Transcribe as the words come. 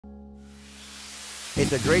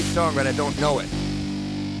It's a great song, but I don't know it.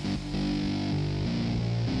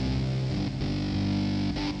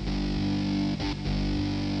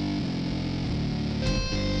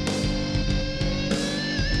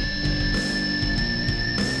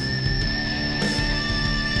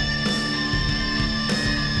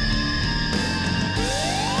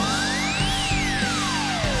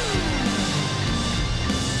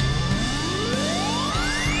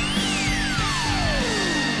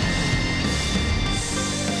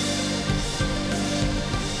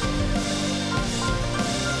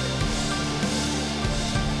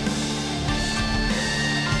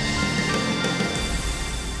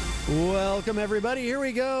 Welcome, everybody. Here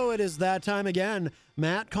we go. It is that time again.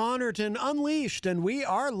 Matt Connarton Unleashed, and we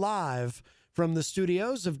are live from the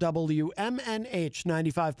studios of WMNH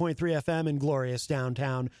 95.3 FM in glorious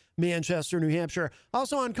downtown Manchester, New Hampshire.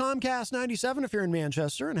 Also on Comcast 97 if you're in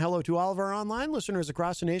Manchester. And hello to all of our online listeners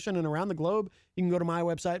across the nation and around the globe. You can go to my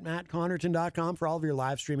website, mattconnerton.com, for all of your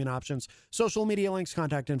live streaming options, social media links,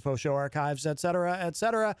 contact info, show archives, etc.,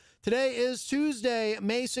 etc. Today is Tuesday,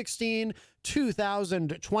 May 16,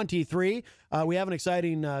 2023. We have an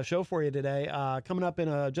exciting show for you today. Coming up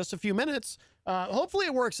in just a few minutes. Hopefully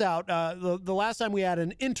it works out. The last time we had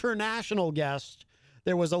an international guest,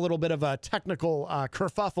 there was a little bit of a technical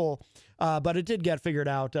kerfuffle, but it did get figured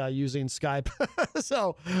out using Skype.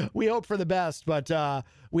 So we hope for the best, but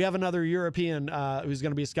we have another European who's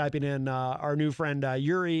going to be Skyping in, our new friend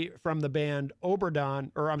Yuri from the band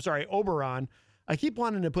Oberon. I keep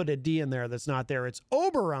wanting to put a D in there that's not there. It's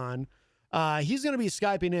Oberon. He's going to be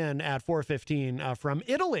Skyping in at 4:15 from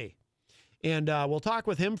Italy. And we'll talk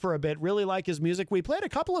with him for a bit. Really like his music. We played a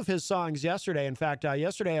couple of his songs yesterday. In fact,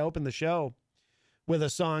 yesterday I opened the show with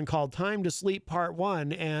a song called Time to Sleep Part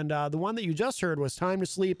 1. And the one that you just heard was Time to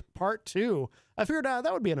Sleep Part 2. I figured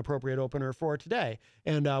that would be an appropriate opener for today.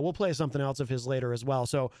 And we'll play something else of his later as well.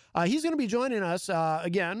 So he's going to be joining us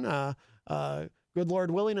again. Good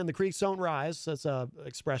Lord willing, and the creeks don't rise. That's an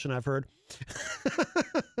expression I've heard.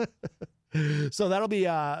 So that'll be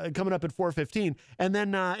coming up at 4:15. And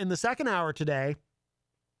then in the second hour today,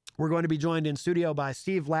 we're going to be joined in studio by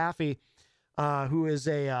Steve Laffey, who is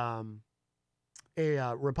a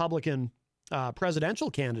Republican presidential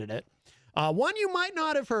candidate. One you might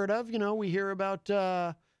not have heard of. You know, we hear about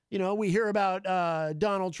Donald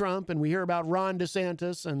Trump, and we hear about Ron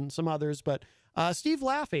DeSantis and some others. But Steve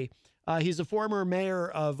Laffey, he's a former mayor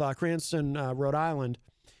of Crescenzio, Rhode Island.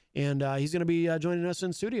 And he's going to be joining us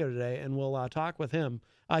in studio today, and we'll talk with him.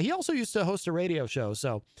 He also used to host a radio show,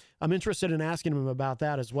 so I'm interested in asking him about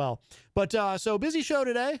that as well. But so busy show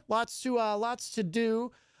today, lots to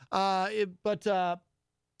do. But I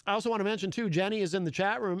also want to mention too, Jenny is in the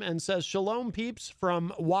chat room and says shalom peeps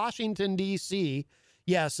from Washington D.C.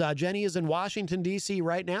 Yes, Jenny is in Washington D.C.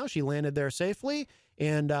 right now. She landed there safely,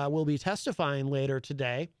 and will be testifying later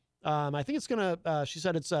today. I think it's gonna. She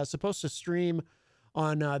said it's supposed to stream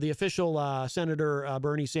on the official Senator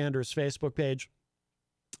Bernie Sanders Facebook page.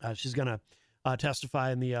 She's going to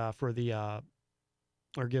testify in the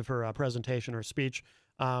or give her presentation or speech,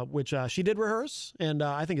 which she did rehearse, and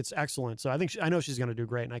I think it's excellent. So I know she's going to do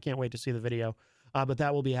great, and I can't wait to see the video. But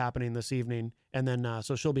that will be happening this evening, and then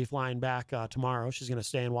so she'll be flying back tomorrow. She's going to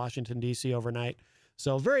stay in Washington D.C. overnight.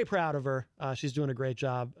 So very proud of her. She's doing a great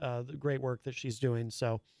job, the great work that she's doing.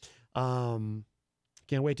 So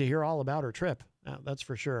can't wait to hear all about her trip. That's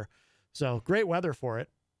for sure. So great weather for it.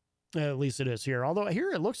 At least it is here. Although here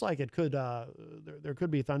it looks like it could, there could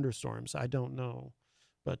be thunderstorms. I don't know.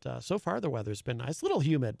 But so far the weather's been nice. A little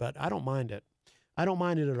humid, but I don't mind it. I don't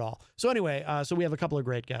mind it at all. So anyway, so we have a couple of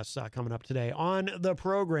great guests coming up today on the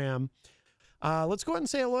program. Let's go ahead and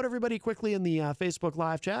say hello to everybody quickly in the Facebook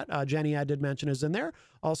live chat. Jenny, I did mention, is in there.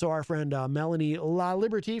 Also, our friend Melanie La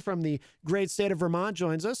Liberty from the great state of Vermont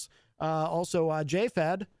joins us. Also,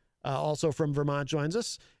 JFed, also from Vermont, joins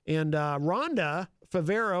us. And Rhonda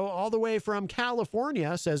Favero, all the way from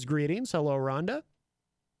California, says greetings. Hello, Rhonda.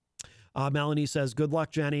 Melanie says, good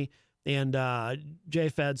luck, Jenny. And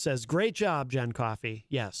JFed says, great job, Jen Coffee.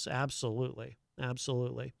 Yes, absolutely.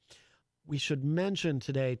 Absolutely. We should mention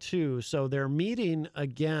today, too, so they're meeting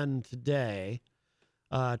again today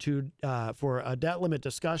for a debt limit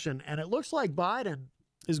discussion. And it looks like Biden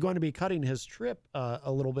is going to be cutting his trip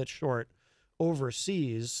a little bit short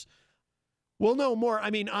overseas. We'll know more.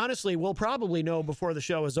 I mean, honestly, we'll probably know before the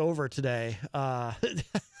show is over today.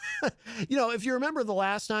 You know, if you remember the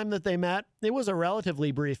last time that they met, it was a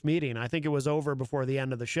relatively brief meeting. I think it was over before the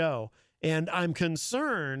end of the show. And I'm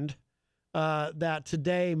concerned that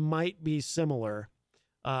today might be similar.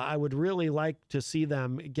 I would really like to see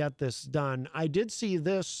them get this done. I did see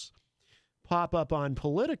this pop up on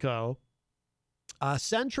Politico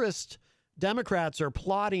Centrist Democrats are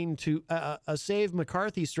plotting to a save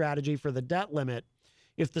McCarthy strategy for the debt limit.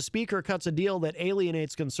 If the speaker cuts a deal that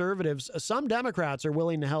alienates conservatives, some Democrats are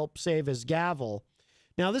willing to help save his gavel.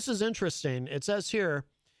 Now, this is interesting. It says here,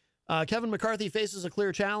 Kevin McCarthy faces a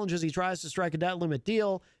clear challenge as he tries to strike a debt limit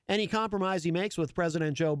deal. Any compromise he makes with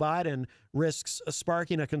President Joe Biden risks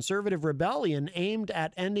sparking a conservative rebellion aimed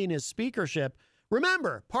at ending his speakership.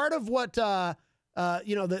 Remember, part of what, the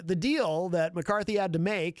deal that McCarthy had to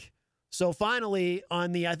make. So finally,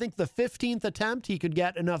 on I think the 15th attempt, he could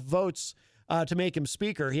get enough votes to make him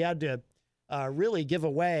speaker. He had to really give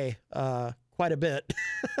away quite a bit.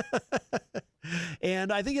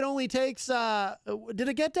 And I think it only takes, did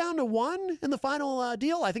it get down to one in the final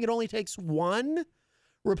deal? I think it only takes one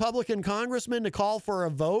Republican congressman to call for a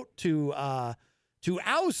vote to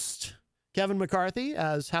oust Kevin McCarthy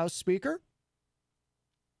as House Speaker.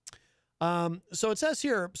 So it says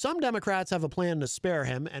here, some Democrats have a plan to spare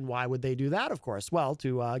him. And why would they do that, of course? Well,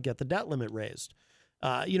 to get the debt limit raised.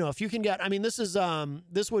 If you can get,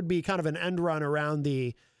 this would be kind of an end run around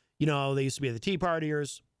they used to be the Tea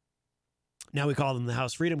Partiers. Now we call them the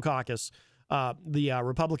House Freedom Caucus, the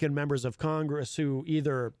Republican members of Congress who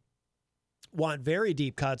either want very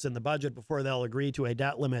deep cuts in the budget before they'll agree to a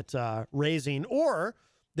debt limit raising, or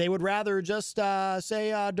they would rather just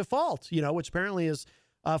say default, which apparently is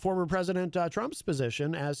former President Trump's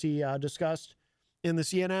position, as he discussed in the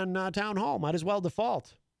CNN town hall. Might as well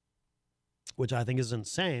default, which I think is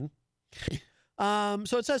insane.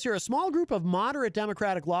 So it says here, a small group of moderate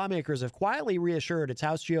Democratic lawmakers have quietly reassured its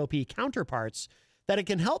House GOP counterparts that it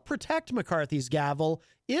can help protect McCarthy's gavel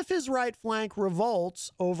if his right flank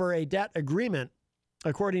revolts over a debt agreement,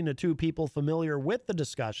 according to two people familiar with the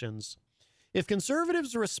discussions. If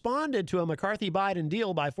conservatives responded to a McCarthy-Biden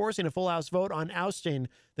deal by forcing a full House vote on ousting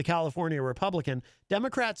the California Republican,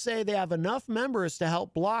 Democrats say they have enough members to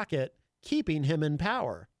help block it, keeping him in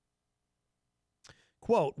power.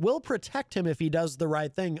 Quote, "We'll protect him if he does the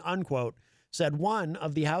right thing," unquote, said one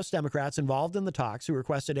of the House Democrats involved in the talks who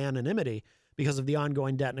requested anonymity because of the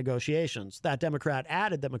ongoing debt negotiations. That Democrat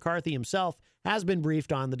added that McCarthy himself has been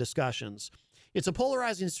briefed on the discussions. It's a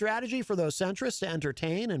polarizing strategy for those centrists to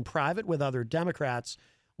entertain in private with other Democrats,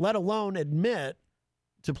 let alone admit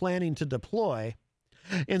to planning to deploy.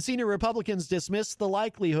 And senior Republicans dismissed the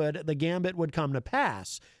likelihood the gambit would come to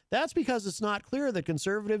pass. That's because it's not clear that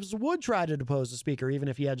conservatives would try to depose the speaker, even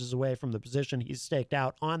if he edges away from the position he's staked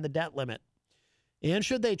out on the debt limit. And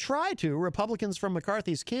should they try to, Republicans from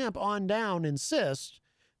McCarthy's camp on down insist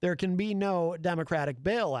there can be no Democratic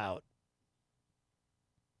bailout.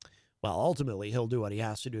 Well, ultimately, he'll do what he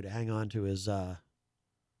has to do to hang on to his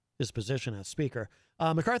position as Speaker.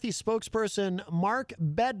 McCarthy's spokesperson, Mark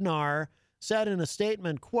Bednar, said in a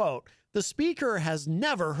statement, quote, "The Speaker has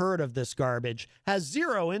never heard of this garbage, has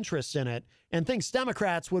zero interest in it, and thinks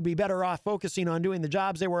Democrats would be better off focusing on doing the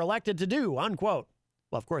jobs they were elected to do," unquote.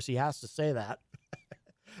 Well, of course, he has to say that.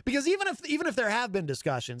 Because even if there have been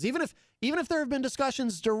discussions, even if there have been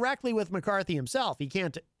discussions directly with McCarthy himself, he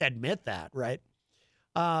can't admit that, right?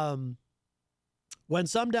 When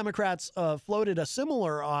some Democrats floated a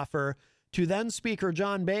similar offer to then Speaker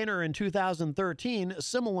John Boehner in 2013,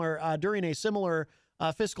 during a similar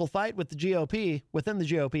fiscal fight with the GOP, within the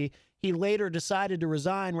GOP, he later decided to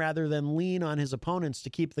resign rather than lean on his opponents to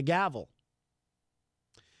keep the gavel.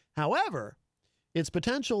 However, it's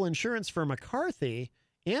potential insurance for McCarthy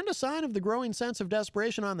and a sign of the growing sense of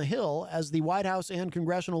desperation on the Hill as the White House and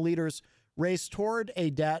congressional leaders race toward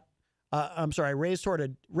a debt. Race toward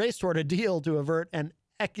a deal to avert an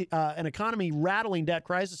economy-rattling debt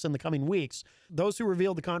crisis in the coming weeks. Those who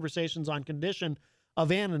revealed the conversations on condition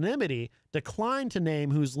of anonymity declined to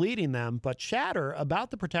name who's leading them, but chatter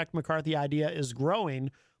about the Protect McCarthy idea is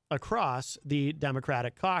growing across the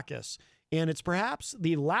Democratic caucus. And it's perhaps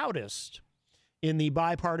the loudest in the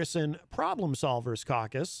bipartisan Problem Solvers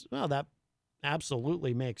caucus. Well, that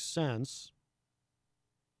absolutely makes sense.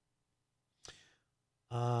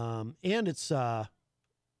 And it's,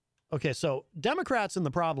 okay, so Democrats and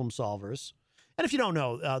the Problem Solvers, and if you don't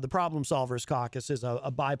know, the Problem Solvers caucus is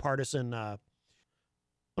a bipartisan, I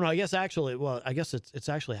guess it's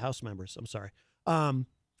actually House members. I'm sorry.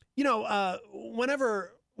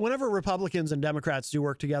 Whenever Republicans and Democrats do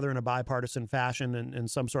work together in a bipartisan fashion in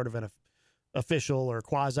some sort of an official or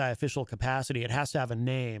quasi-official capacity, it has to have a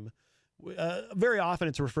name. Very often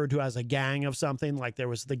it's referred to as a gang of something, like there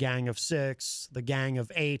was the Gang of Six, the Gang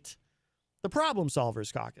of Eight, the Problem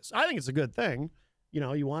Solvers caucus. I think it's a good thing.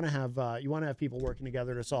 You want to have people working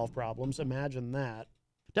together to solve problems. Imagine that.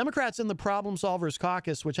 Democrats in the Problem Solvers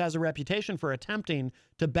Caucus, which has a reputation for attempting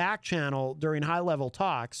to backchannel during high-level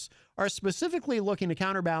talks, are specifically looking to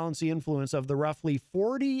counterbalance the influence of the roughly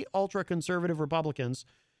 40 ultra-conservative Republicans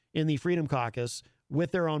in the Freedom Caucus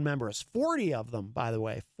with their own members. 40 of them, by the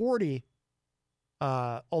way, 40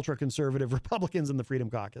 ultra-conservative Republicans in the Freedom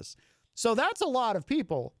Caucus. So that's a lot of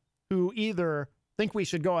people who either think we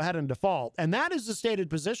should go ahead and default, and that is the stated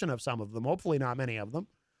position of some of them, hopefully not many of them,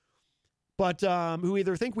 but who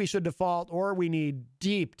either think we should default or we need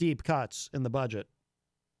deep, deep cuts in the budget.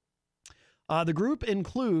 The group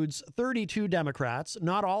includes 32 Democrats.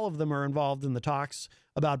 Not all of them are involved in the talks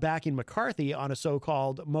about backing McCarthy on a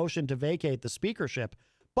so-called motion to vacate the speakership,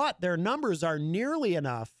 but their numbers are nearly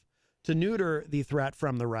enough to neuter the threat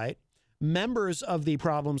from the right. Members of the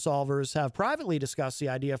Problem Solvers have privately discussed the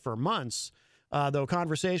idea for months, though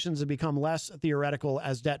conversations have become less theoretical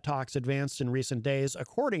as debt talks advanced in recent days,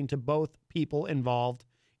 according to both people involved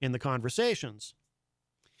in the conversations.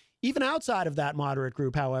 Even outside of that moderate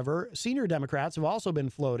group, however, senior Democrats have also been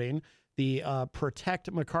floating the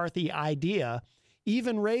Protect McCarthy idea,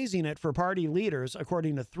 even raising it for party leaders,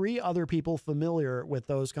 according to 3 other people familiar with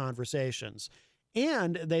those conversations.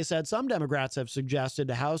 And they said some Democrats have suggested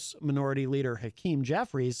to House Minority Leader Hakeem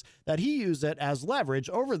Jeffries that he use it as leverage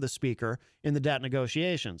over the Speaker in the debt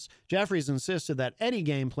negotiations. Jeffries insisted that any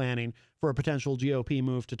game planning for a potential GOP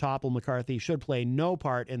move to topple McCarthy should play no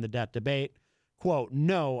part in the debt debate. Quote,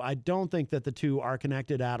 "No, I don't think that the two are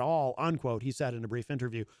connected at all," unquote, he said in a brief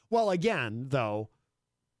interview. Well, again, though,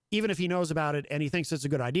 even if he knows about it and he thinks it's a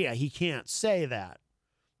good idea, he can't say that.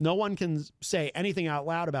 No one can say anything out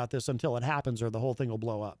loud about this until it happens or the whole thing will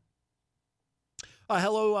blow up.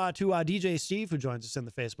 Hello to DJ Steve, who joins us in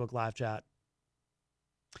the Facebook live chat.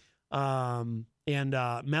 And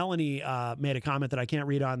Melanie made a comment that I can't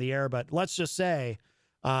read on the air, but let's just say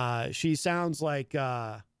she sounds like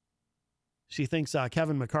she thinks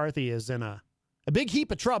Kevin McCarthy is in a big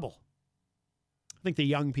heap of trouble. I think the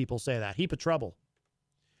young people say that, heap of trouble.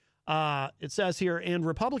 It says here, and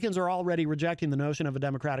Republicans are already rejecting the notion of a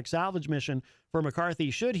Democratic salvage mission for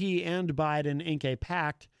McCarthy should he and Biden ink a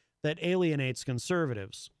pact that alienates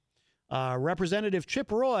conservatives. Representative Chip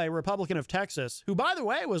Roy, Republican of Texas, who, by the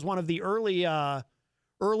way, was one of the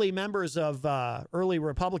early members of early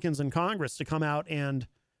Republicans in Congress to come out and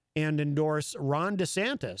endorse Ron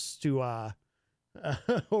DeSantis to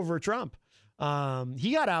over Trump.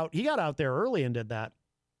 He got out there early and did that.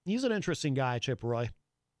 He's an interesting guy, Chip Roy.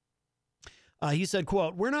 He said,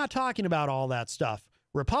 quote, "We're not talking about all that stuff.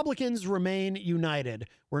 Republicans remain united.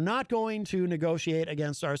 We're not going to negotiate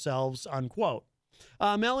against ourselves," unquote.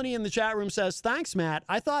 Melanie in the chat room says, "Thanks, Matt.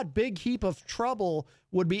 I thought big heap of trouble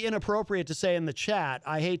would be inappropriate to say in the chat.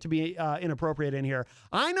 I hate to be inappropriate in here."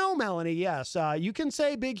 I know, Melanie. Yes, you can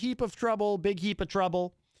say big heap of trouble, big heap of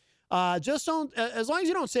trouble. Just don't, as long as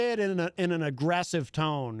you don't say it in an aggressive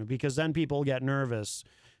tone, because then people get nervous.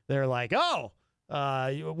 They're like, oh,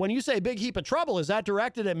 when you say big heap of trouble, is that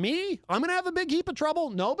directed at me? I'm going to have a big heap of trouble.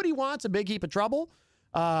 Nobody wants a big heap of trouble.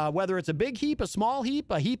 Whether it's a big heap, a small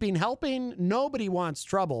heap, a heaping helping, nobody wants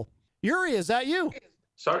trouble. Yuri, is that you?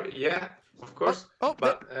 Sorry. Yeah, of course.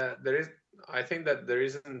 But I think that there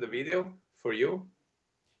isn't the video for you.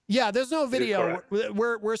 Yeah, there's no video.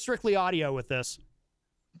 We're strictly audio with this.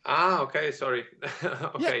 Ah, okay. Sorry.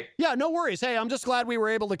 Okay. Yeah, no worries. Hey, I'm just glad we were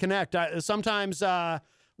able to connect. Sometimes,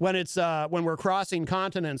 when we're crossing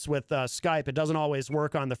continents with Skype, it doesn't always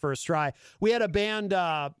work on the first try. We had a band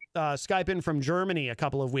Skype in from Germany a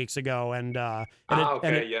couple of weeks ago, and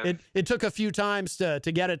it took a few times to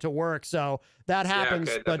get it to work. So that happens.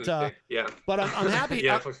 Yeah, but I'm happy.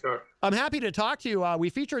 Yeah, for sure. I'm happy to talk to you. We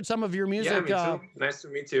featured some of your music. Yeah, me too. Nice to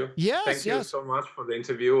meet you. Yes, Thank you so much for the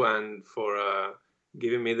interview and for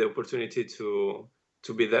giving me the opportunity to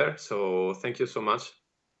be there. So thank you so much.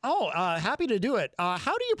 Oh, happy to do it.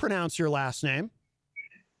 How do you pronounce your last name?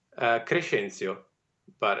 Crescenzio,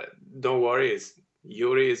 but don't worry,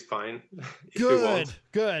 Yuri is fine. Good.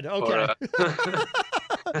 Okay.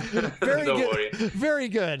 Very don't good. Worry. Very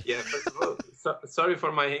good. Yeah. First of all, sorry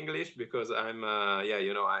for my English because I'm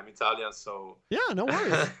I'm Italian, so. Yeah, no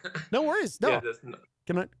worries. No worries. No.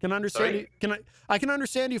 Yeah, can understand you. I can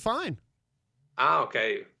understand you fine. Ah,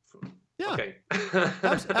 okay. Yeah. Okay.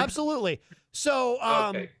 Absolutely. So,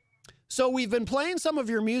 Okay. So we've been playing some of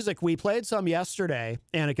your music. We played some yesterday,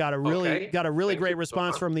 and it got a really great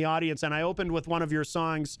response from the audience. And I opened with one of your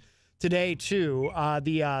songs today too.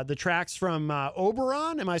 The tracks from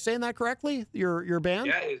Oberon. Am I saying that correctly? Your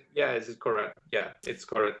band? Yeah. Is it correct? Yeah, it's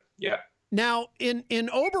correct. Yeah. Now, in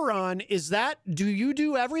Oberon, do you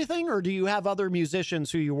do everything, or do you have other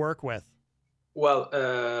musicians who you work with? Well,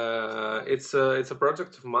 it's a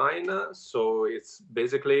project of mine. So it's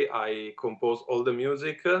basically I compose all the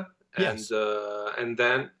music, Yes. and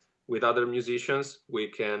then with other musicians we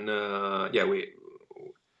can yeah we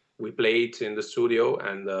play it in the studio,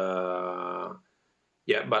 and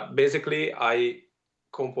yeah. But basically I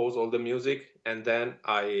compose all the music, and then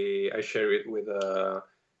I share it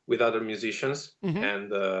with other musicians, Hmm.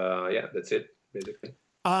 and yeah, that's it basically.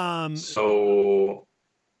 Um, So.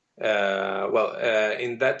 Well,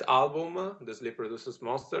 in that album, The Sleep Produces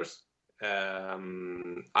Monsters,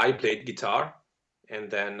 I played guitar,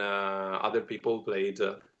 and then other people played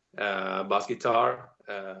bass guitar,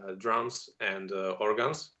 drums, and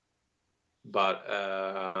organs. But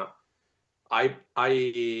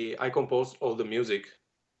I composed all the music,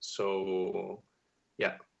 so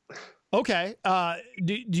yeah. okay.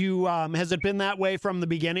 Do you has it been that way from the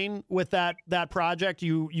beginning with that project?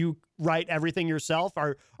 You write everything yourself?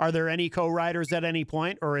 Are there any co-writers at any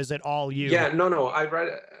point, or is it all you? Yeah, no. I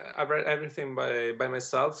write everything by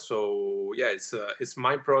myself. So yeah, it's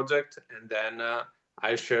my project, and then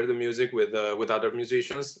I share the music with other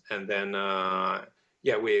musicians, and then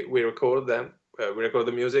yeah, we record them. We record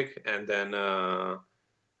the music, and then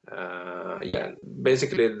yeah,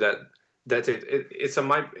 basically that's it. It's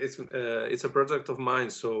a project of mine.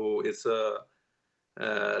 So it's a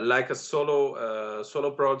like a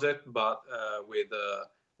solo project, but with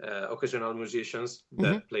occasional musicians Hmm.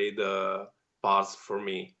 that play the parts for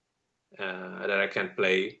me that I can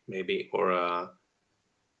play maybe, or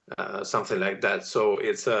something like that. So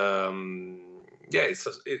it's yeah,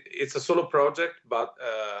 it's a solo project, but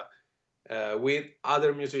with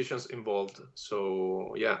other musicians involved.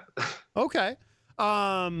 So yeah. Okay.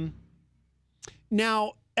 Um,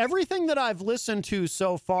 Now, everything that I've listened to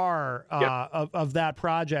so far Yeah, of that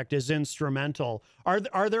project is instrumental.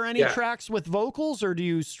 Are there any yeah, tracks with vocals, or do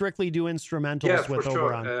you strictly do yeah, instrumentals for with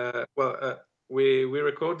sure. Oberon? Well, we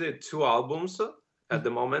recorded two albums at Mhm.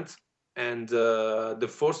 the moment, and the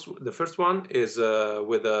first one is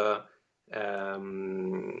with a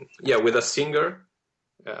yeah, with a singer,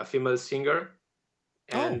 a female singer,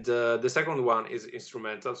 Oh, and the second one is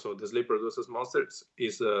instrumental. So the Sleep Produces Monsters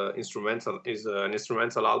is an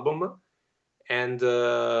instrumental album, and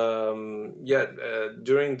yeah,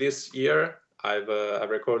 during this year I've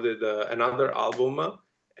recorded another album,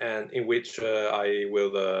 and in which I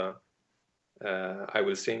will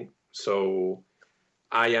sing. So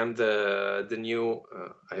I am the new,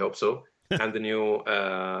 I hope so, and the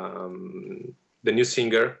new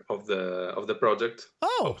singer of the project.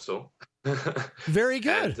 Hope oh, so. very And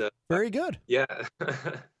good, very good. yeah.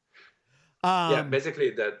 Yeah, Um,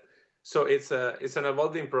 basically that. So it's an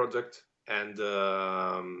evolving project, and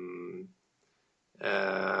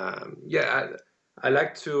yeah, I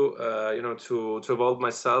like to to evolve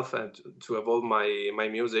myself, and to evolve my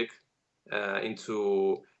music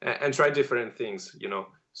into, and try different things.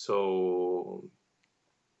 So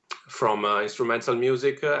from instrumental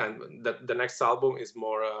music, and the next album is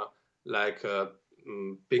more like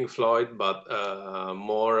Pink Floyd, but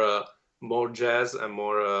more jazz, and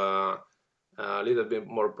more a little bit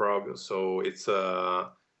more prog. So it's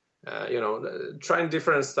trying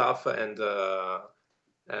different stuff, and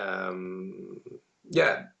um,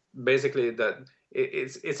 yeah, basically that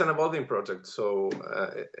it's an evolving project. So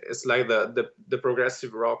it's like the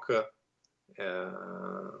progressive rock. Uh,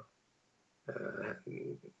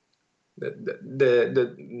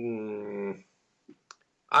 the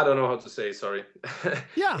I don't know how to say. Sorry.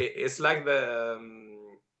 yeah, It's like the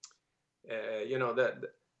you know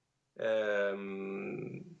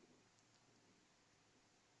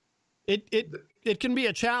it the it can be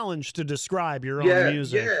a challenge to describe your own yeah,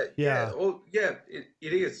 music. yeah. Yeah. Oh, yeah. It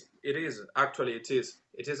is. It is actually. It is.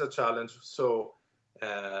 It is a challenge. So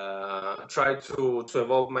try to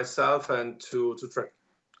evolve myself, and to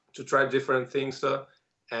try different things,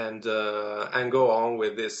 and go on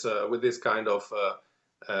with this kind of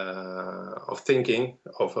thinking,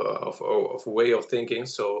 of way of thinking.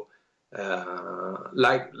 So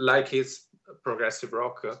like it's progressive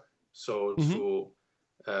rock. So Hmm.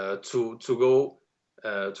 to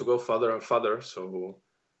go further and further. So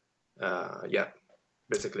yeah,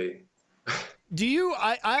 basically. Do you?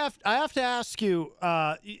 I have to ask you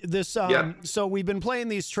this. Yeah, So we've been playing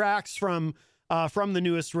these tracks from the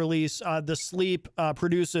newest release, The Sleep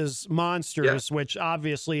Produces yeah. Monsters, which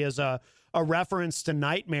obviously is a reference to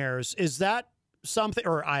nightmares. Is that something,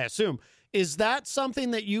 or I assume, is that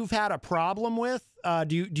something that you've had a problem with?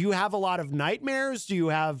 Do you have a lot of nightmares? Do you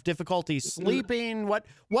have difficulty sleeping? Well,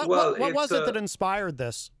 What it's was it that inspired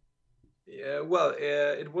this? yeah, well,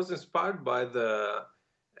 it was inspired by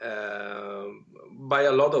by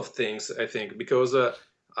a lot of things, I think, because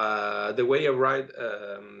the way I write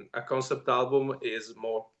a concept album is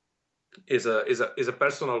more is a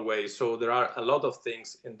personal way. So there are a lot of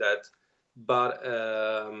things in that, but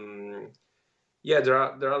yeah, there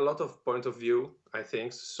are a lot of point of view, I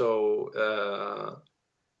think. So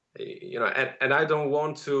you know, and I don't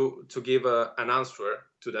want to give an answer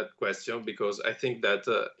to that question, because I think that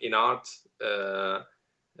in art there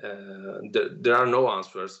are no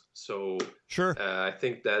answers. So Sure. I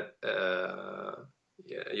think that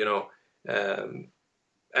yeah, you know,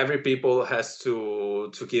 every people has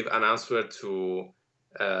to give an answer to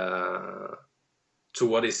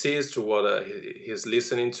what he sees, to what he's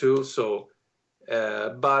listening to. So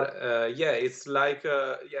but yeah, it's like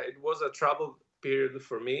yeah, it was a troubled period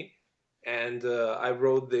for me, and I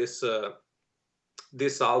wrote this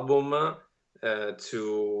album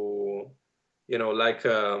to, you know, like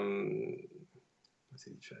come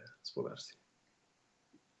si dice, sfogarsi,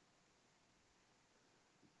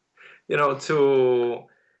 you know, to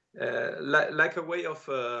like a way of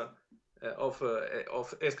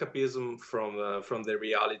escapism from the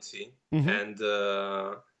reality. Mm-hmm. And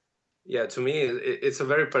yeah, to me it's a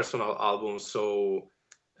very personal album. So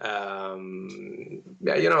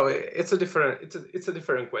yeah, you know, it's a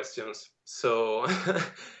different questions. So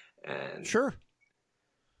and Sure.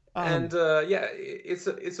 and yeah,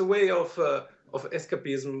 it's a way of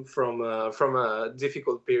escapism from a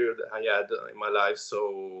difficult period I had in my life.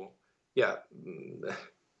 So yeah,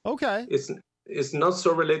 Okay. it's not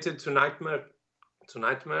so related to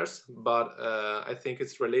nightmares, but I think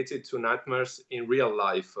it's related to nightmares in real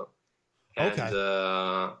life. And Okay.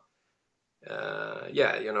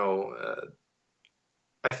 yeah, you know,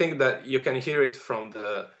 I think that you can hear it from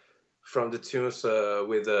the tunes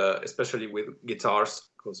with especially with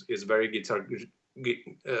guitars, because it's very a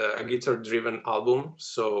guitar driven album.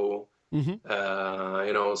 So Mm-hmm.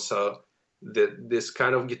 you know, so this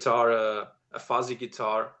kind of guitar, a fuzzy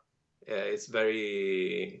guitar, it's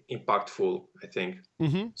very impactful, I think.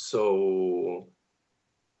 Mm-hmm. So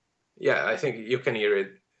yeah, I think you can hear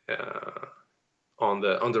it on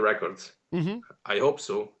the records. Mm-hmm. I hope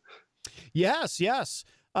so. Yes, yes.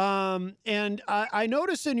 And I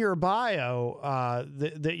noticed in your bio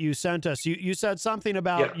that you sent us, you said something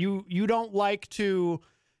about you don't like to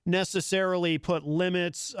necessarily put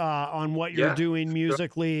limits on what you're doing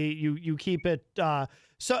musically. You keep it.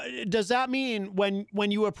 So does that mean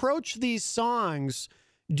when you approach these songs,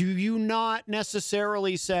 do you not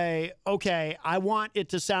necessarily say, okay, I want it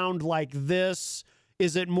to sound like this?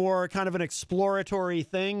 Is it more kind of an exploratory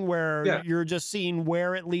thing where you're just seeing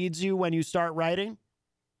where it leads you when you start writing?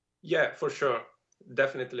 Yeah, for sure.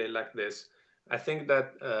 Definitely like this. I think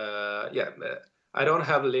that yeah, I don't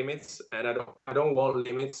have limits, and I don't want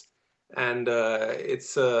limits. And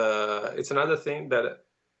it's another thing that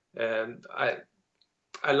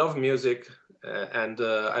I love music, and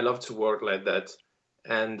I love to work like that.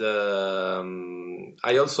 And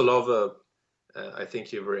I also love I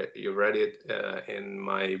think you've read it in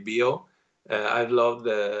my bio. I love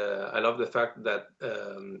the fact that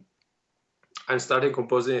I'm starting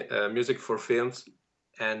composing music for films,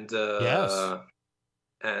 and Yes.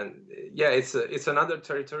 and yeah, it's another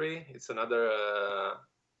territory. It's another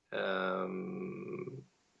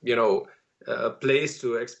you know, a place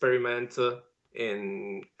to experiment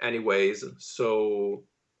in any ways. So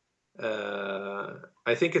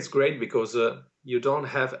I think it's great because you don't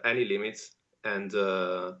have any limits, and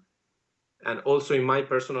also in my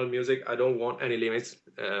personal music, I don't want any limits.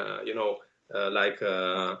 You know, like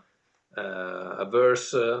a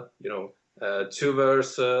verse, you know, two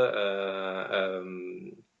verse,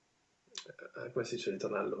 come si dice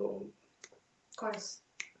ritornello? Chorus.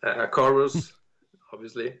 A chorus,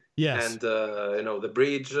 obviously. Yes. And you know, the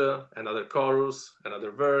bridge, another chorus,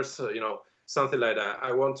 another verse, you know, something like that.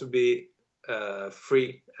 I want to be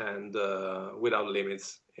free and without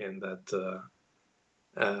limits in that.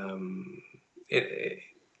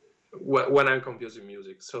 When I'm composing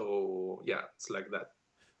music, so yeah, it's like that.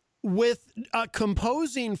 With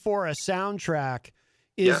composing for a soundtrack,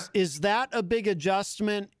 is that a big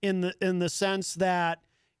adjustment in the sense that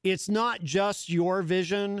it's not just your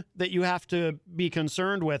vision that you have to be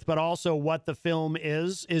concerned with, but also what the film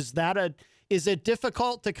is? Is it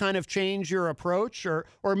difficult to kind of change your approach, or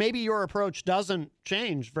maybe your approach doesn't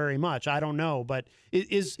change very much? I don't know, but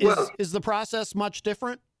is the process much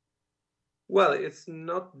different? Well, it's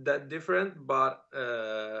not that different, but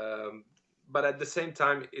at the same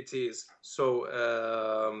time it is. So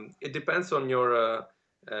it depends on your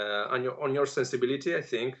sensibility, I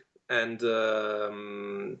think, and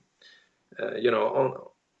you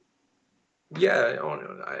know, Yeah,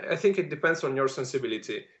 I think it depends on your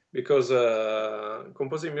sensibility, because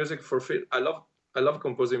composing music for film, I love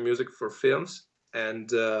composing music for films,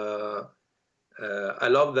 and I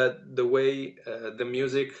love that the way the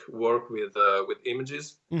music work with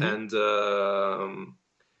images, Mm-hmm. and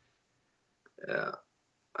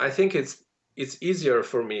I think it's easier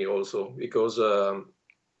for me also, because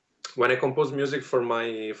when I compose music for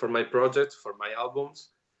my project, for my albums,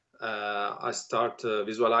 I start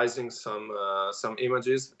visualizing some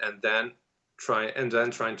images, and then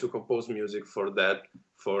trying to compose music for that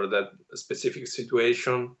specific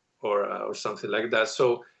situation, or something like that.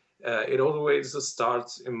 So it always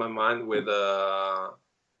starts in my mind with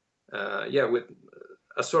with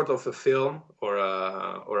a sort of a film, or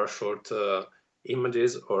a short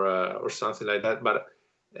images, or something like that. But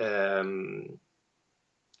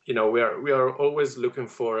we are always looking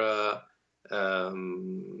for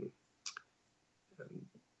um,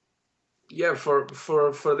 for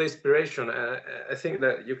the inspiration. I think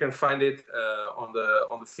that you can find it on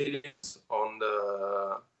the feelings, on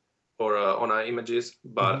our images.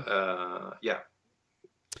 But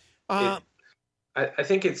Uh, I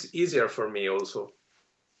think it's easier for me also.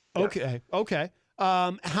 Yeah. okay.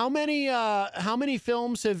 How many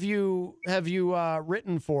films have you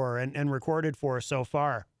written for and recorded for so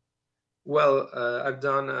far? Well, I've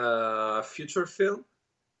done a feature film,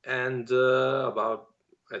 and about,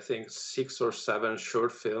 I think, 6 or 7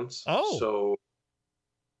 short films. Oh, So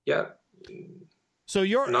yeah, so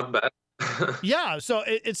you're not bad. yeah. So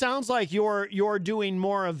it sounds like you're doing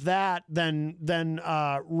more of that than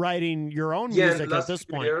writing your own Yeah, in the music at last this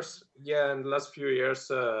few point. years, in the last few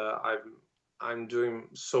years, I'm doing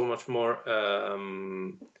so much more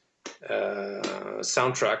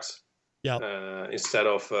soundtracks, Yeah. instead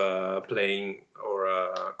of playing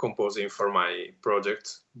or composing for my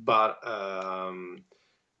project. But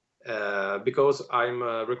because I'm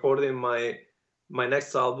recording my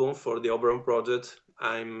next album for the Oberon project,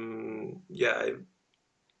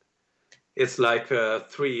 it's like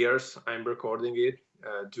 3 years I'm recording it,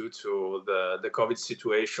 due to the COVID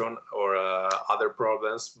situation, or other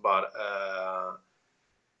problems. But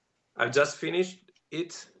I've just finished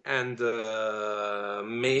it, and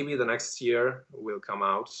maybe the next year will come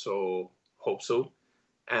out. So hope so.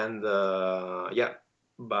 And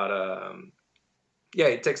but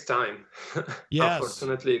it takes time. Yes.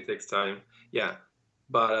 Unfortunately, it takes time. Yeah,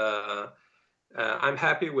 but I'm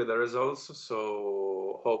happy with the results.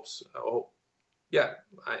 So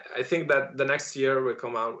I think that the next year will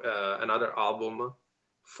come out another album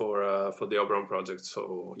for the Oberon project.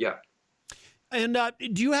 So yeah. And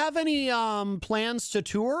do you have any plans to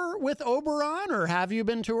tour with Oberon, or have you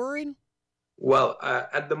been touring? Well,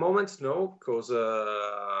 at the moment, no, because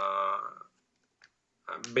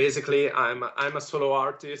basically I'm a solo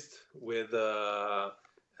artist with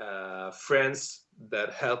friends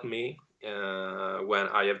that help me when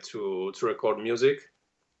I have to record music.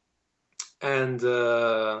 And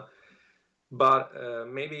but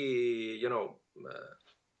maybe,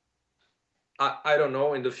 I don't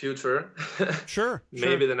know, in the future. Sure.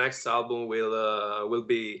 Maybe the next album will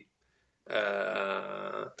be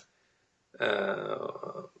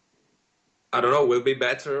I don't know, will be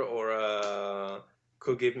better, or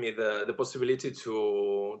could give me the possibility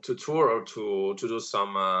to tour, or to do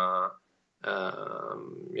some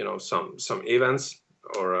events,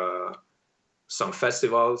 or some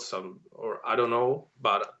festivals, or I don't know.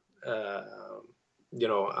 But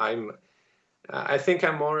I think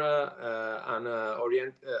I'm more a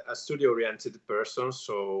studio oriented person.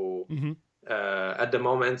 So Mm-hmm. at the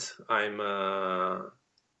moment, I'm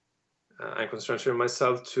concentrating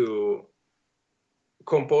myself to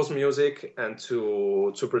compose music, and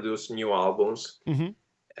to produce new albums. Mm-hmm.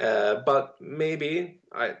 But maybe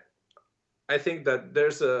I think that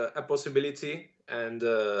there's a possibility, and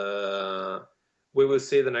we will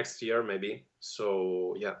see the next year maybe.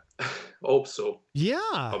 So yeah, hope so. Yeah.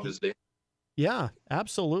 Obviously. Yeah,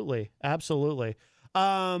 absolutely. Absolutely.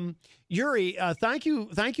 Yuri, thank you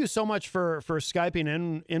so much for Skyping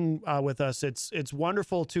in with us. It's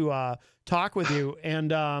wonderful to talk with you.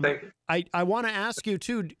 And Thank you. I want to ask you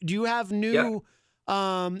too, do you have new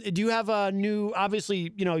do you have a new,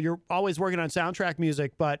 obviously, you're always working on soundtrack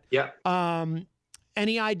music, but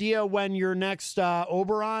any idea when your next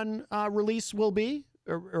Oberon release will be?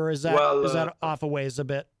 Or is that off a ways a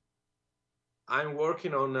bit? I'm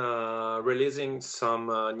working on releasing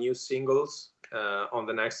some new singles on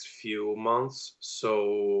the next few months.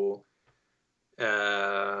 So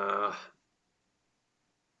I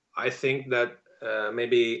think that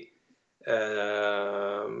maybe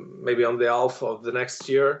on the half of the next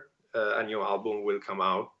year, a new album will come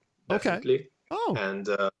out. definitely. Oh. And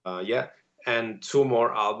yeah, and 2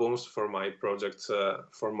 more albums for my project,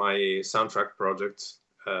 for my soundtrack project.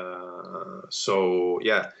 So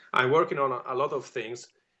yeah, I'm working on a lot of things,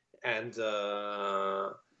 and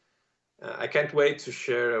I can't wait to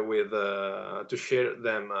share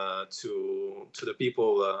them to the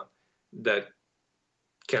people that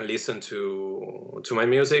can listen to my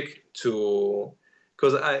music,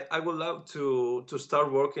 because I would love to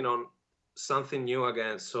start working on something new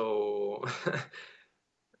again. So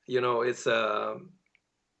it's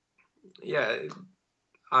yeah,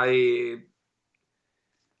 I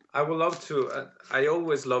would love to. I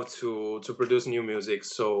always love to produce new music.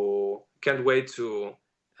 So can't wait to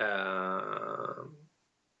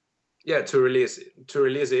to release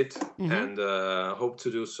it, and hope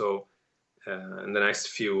to do so in the next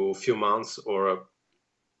few months, or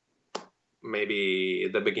maybe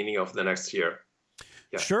the beginning of the next year.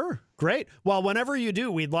 Yeah. Sure. Great. Well, whenever you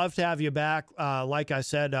do, we'd love to have you back. Like I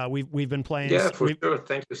said, we've been playing. Yeah, for sure.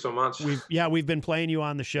 Thank you so much. We've been playing you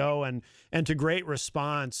on the show, and to great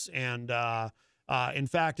response. And in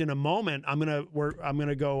fact, in a moment, I'm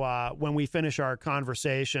gonna go when we finish our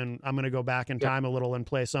conversation. I'm gonna go back in time a little and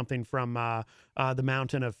play something from the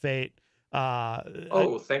Mountain of Fate.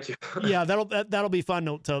 Thank you. Yeah, that'll be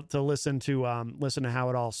fun to listen to how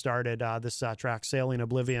it all started. This track, "Sailing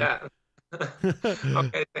Oblivion." Yeah.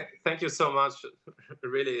 Okay, thank you so much.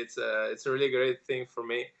 Really, it's a really great thing for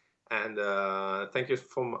me, and thank you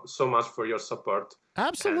so much for your support.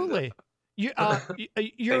 Absolutely.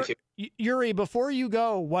 And, Yuri, before you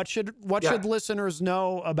go, what should listeners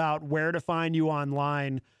know about where to find you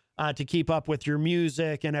online to keep up with your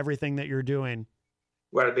music and everything that you're doing?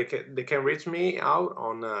 Well, they can reach me out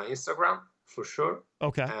on Instagram for sure.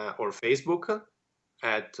 Okay. Or Facebook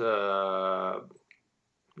at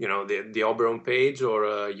the Oberon page,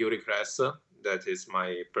 or Yuri Cress. That is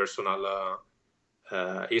my personal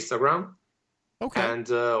Instagram. Okay.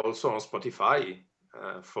 And also on Spotify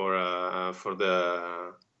for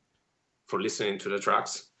listening to the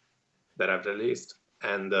tracks that I've released.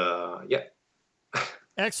 And yeah.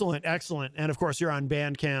 Excellent. And of course, you're on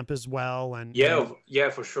Bandcamp as well. And yeah,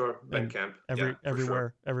 for sure. Bandcamp.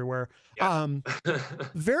 Everywhere. Yeah.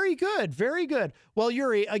 Very good. Well,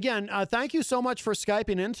 Yuri, again, thank you so much for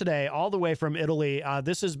Skyping in today, all the way from Italy.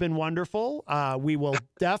 This has been wonderful. We will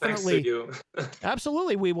definitely, thanks to you.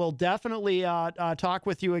 Absolutely, we will definitely talk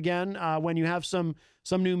with you again when you have some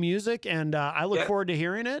new music, and I look forward to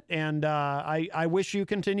hearing it. And I wish you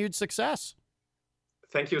continued success.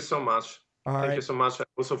 Thank you so much. Thank you so much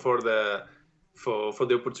also for the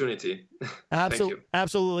opportunity. Thank you.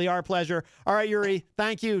 Absolutely, our pleasure. All right, Yuri,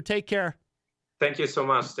 thank you. Take care. Thank you so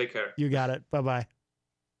much. Take care. You got it. Bye-bye.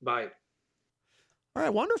 Bye. All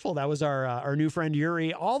right, wonderful. That was our new friend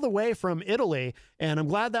Yuri, all the way from Italy, and I'm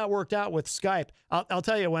glad that worked out with Skype. I'll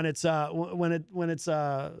tell you, when it's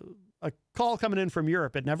a call coming in from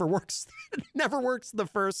Europe, it never works. It never works the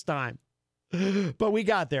first time. But we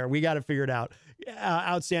got there. We got it figured out.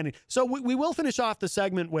 Outstanding. So we will finish off the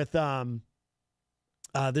segment with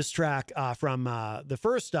this track from the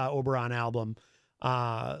first Oberon album,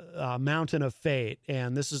 Mountain of Fate.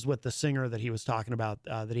 And this is with the singer that he was talking about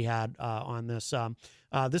that he had on this.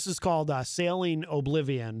 This is called Sailing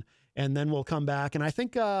Oblivion. And then we'll come back. And I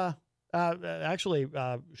think actually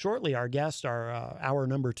shortly our guest, our hour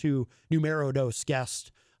number 2 numero dos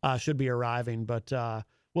guest should be arriving. But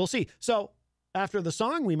we'll see. So after the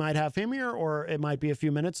song, we might have him here, or it might be a few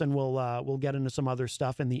minutes, and we'll get into some other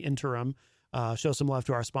stuff in the interim, show some love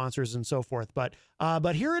to our sponsors and so forth. But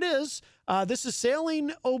here it is. This is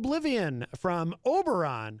Sailing Oblivion from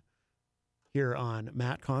Oberon here on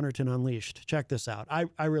Matt Connarton Unleashed. Check this out.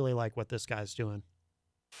 I really like what this guy's doing.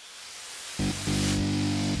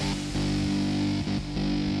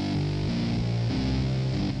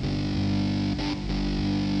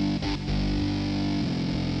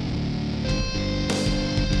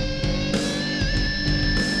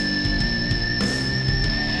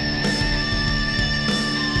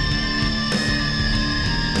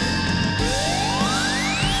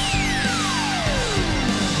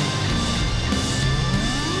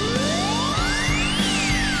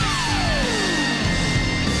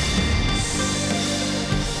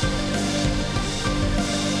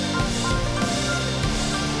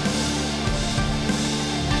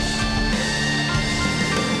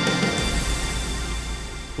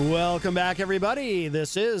 Welcome back, everybody.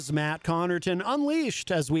 This is Matt Connarton Unleashed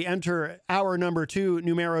as we enter hour number 2,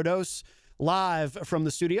 numero dos. live from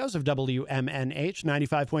the studios of WMNH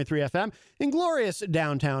 95.3 FM in glorious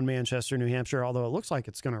downtown Manchester, New Hampshire, although it looks like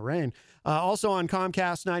it's going to rain. Also on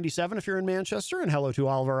Comcast 97 if you're in Manchester, and hello to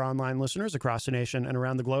all of our online listeners across the nation and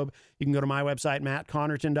around the globe. You can go to my website,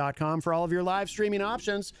 mattconnarton.com, for all of your live streaming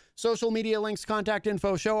options, social media links, contact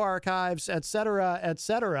info, show archives, etc.,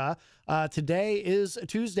 etc. Today is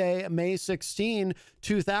Tuesday, May 16,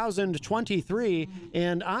 2023,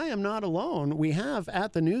 and I am not alone. We have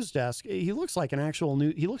at the news desk, he looks like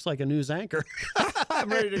a news anchor. I'm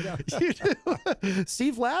ready to go. You do.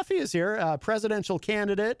 Steve Laffey is here, presidential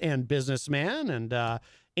candidate and businessman,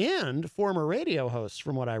 and former radio host,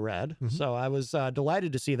 from what I read. Mm-hmm. So I was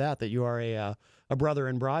delighted to see that you are a brother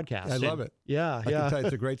in broadcasting. I love it. Yeah, I can tell you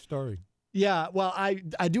it's a great story. Yeah, well, I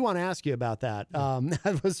do want to ask you about that.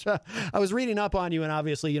 I was reading up on you, and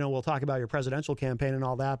obviously, we'll talk about your presidential campaign and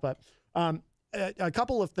all that. But a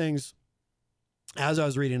couple of things as I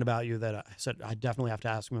was reading about you that I said I definitely have to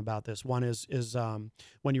ask him about this. One is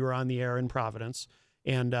when you were on the air in Providence,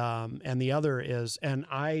 and the other is,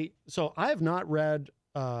 I have not read.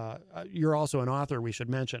 You're also an author, we should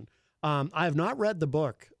mention. I have not read the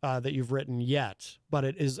book that you've written yet, but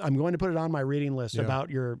I'm going to put it on my reading list about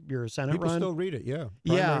your Senate People run. still read it, yeah.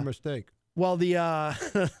 Primary mistake. Well, the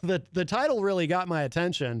title really got my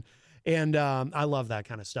attention, and I love that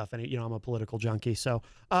kind of stuff. And I'm a political junkie, so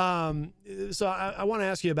I want to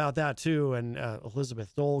ask you about that too. And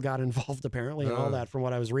Elizabeth Dole got involved apparently, and all that from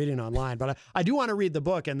what I was reading online. But I do want to read the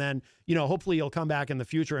book, and then hopefully you'll come back in the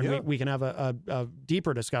future, and we can have a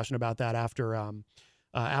deeper discussion about that after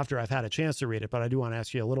I've had a chance to read it. But I do want to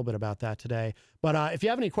ask you a little bit about that today. But if you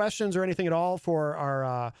have any questions or anything at all for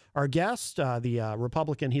our guest, the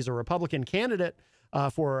Republican, he's a Republican candidate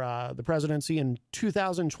for the presidency in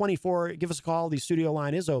 2024, give us a call. The studio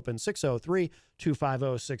line is open, 603-250-6007,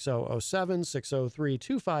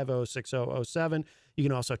 603-250-6007. You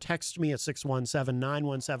can also text me at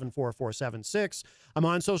 617-917-4476. I'm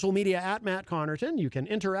on social media at Matt Connarton. You can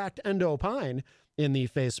interact and opine in the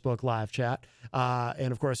Facebook live chat.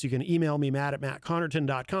 And of course, you can email me,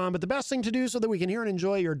 matt@mattconnarton.com. But the best thing to do so that we can hear and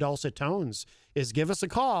enjoy your dulcet tones is give us a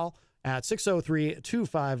call at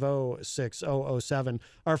 603-250-6007.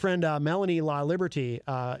 Our friend Melanie La Liberty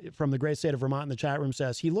from the great state of Vermont in the chat room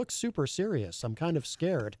says, he looks super serious. I'm kind of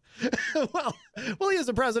scared. well, he is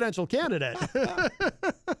a presidential candidate.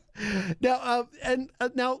 Now,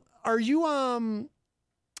 now, are you going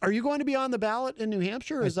to be on the ballot in New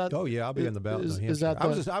Hampshire? Oh yeah, I'll be on the ballot in New Hampshire.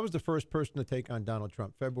 I was the first person to take on Donald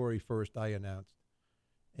Trump. February 1st, I announced.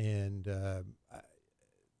 And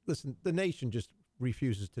listen, the nation just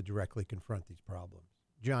refuses to directly confront these problems,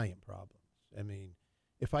 giant problems. I mean,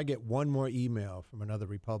 if I get one more email from another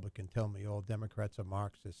Republican telling me all Democrats are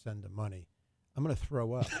Marxists, send them money, I'm going to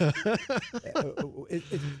throw up.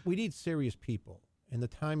 We need serious people, and the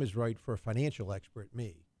time is right for a financial expert,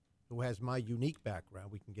 me, who has my unique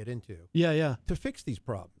background we can get into, to fix these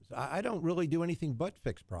problems. I don't really do anything but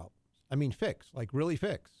fix problems. I mean, really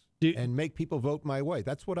fix, and make people vote my way.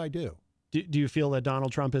 That's what I do. Do you feel that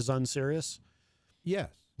Donald Trump is unserious?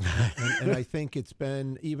 Yes. and I think it's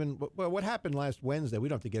been what happened last Wednesday. We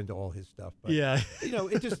don't have to get into all his stuff, but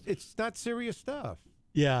it's not serious stuff.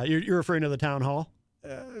 Yeah, you're referring to the town hall?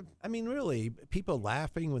 I mean, really, people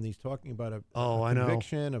laughing when he's talking about a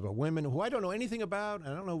conviction of a woman who I don't know anything about.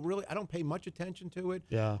 I don't know really. I don't pay much attention to it.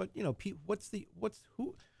 Yeah. But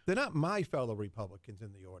who? They're not my fellow Republicans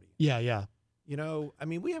in the audience. Yeah. I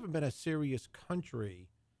mean, we haven't been a serious country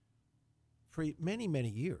for many, many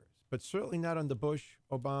years. But certainly not under Bush,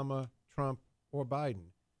 Obama, Trump, or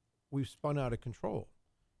Biden. We've spun out of control.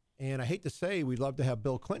 And I hate to say we'd love to have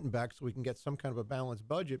Bill Clinton back so we can get some kind of a balanced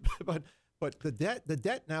budget, but the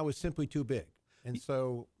debt now is simply too big. And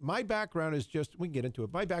so my background is we can get into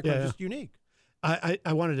it. My background is just unique. I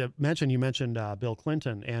wanted to mention, you mentioned Bill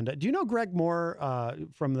Clinton. And do you know Greg Moore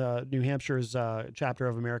from the New Hampshire's chapter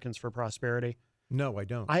of Americans for Prosperity? No, I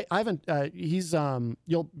don't. I haven't. He's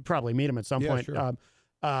you'll probably meet him at some point. Sure.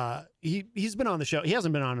 He's been on the show. He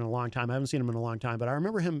hasn't been on in a long time. I haven't seen him in a long time, but I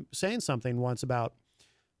remember him saying something once about,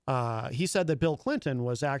 he said that Bill Clinton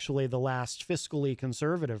was actually the last fiscally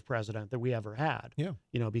conservative president that we ever had. Yeah.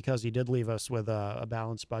 Because he did leave us with a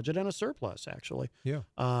balanced budget and a surplus, actually. Yeah.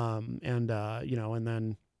 And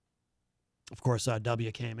then of course,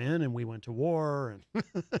 W came in and we went to war and,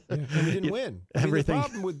 and we didn't win. Everything. The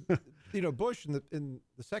problem with, Bush in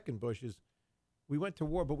the second Bush is we went to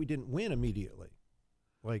war, but we didn't win immediately.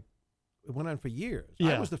 Like, it went on for years.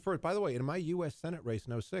 Yeah. I was the first, by the way, in my U.S. Senate race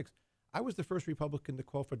in 2006, I was the first Republican to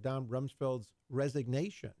call for Don Rumsfeld's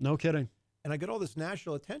resignation. No kidding. and I got all this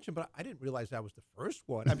national attention, but I didn't realize I was the first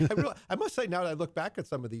one. I mean, I must say now that I look back at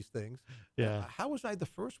some of these things, how was I the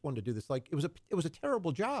first one to do this? Like, it was a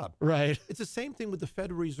terrible job. Right. It's the same thing with the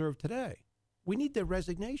Federal Reserve today. We need their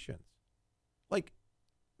resignations. Like,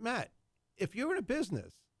 Matt, if you're in a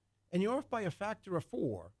business and you're off by a factor of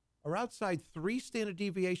 4 or outside 3 standard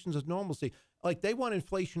deviations of normalcy, like they want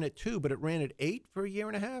inflation at 2, but it ran at 8 for a year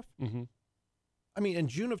and a half. Mm-hmm. I mean, in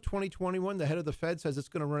June of 2021, the head of the Fed says it's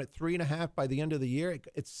going to run at 3.5 by the end of the year.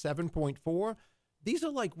 It's 7.4. These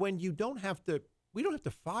are like when we don't have to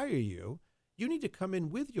fire you. You need to come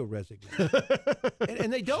in with your resignation.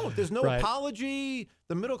 and they don't. There's no apology.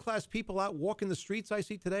 The middle-class people out walking the streets I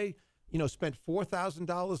see today, spent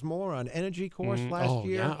 $4,000 more on energy costs last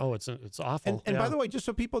year. Yeah. Oh, it's awful. And by the way, just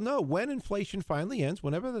so people know, when inflation finally ends,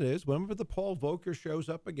 whenever that is, whenever the Paul Volcker shows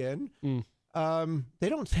up again, they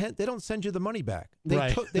don't send you the money back.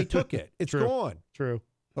 They took it. It's gone. True.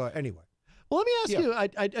 But anyway. Well, let me ask you.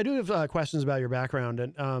 I do have questions about your background,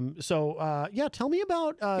 and tell me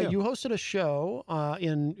about you hosted a show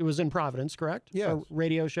it was in Providence, correct? Yeah, a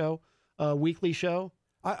radio show, a weekly show.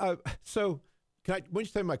 So can I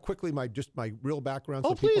just tell you my real background?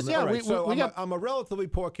 Oh, please, yeah. Right. I'm a relatively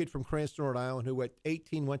poor kid from Crescenzio, Rhode Island, who at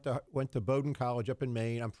 18 went to Bowdoin College up in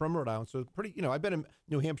Maine. I'm from Rhode Island, so pretty. I've been in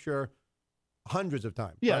New Hampshire hundreds of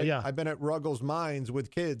times. Yeah, right? yeah. I've been at Ruggles Mines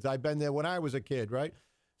with kids. I've been there when I was a kid, right?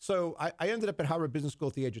 So I ended up at Harvard Business School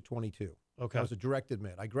at the age of 22. Okay. I was a direct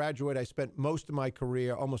admit. I graduated. I spent most of my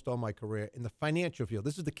career, almost all my career, in the financial field.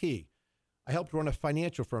 This is the key. I helped run a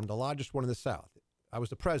financial firm, the largest one in the South. I was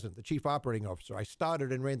the president, the chief operating officer. I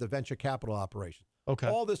started and ran the venture capital operation. Okay.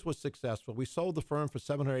 All this was successful. We sold the firm for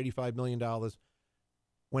 $785 million.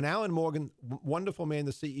 When Alan Morgan, wonderful man,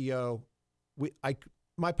 the CEO,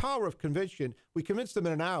 my power of conviction, we convinced him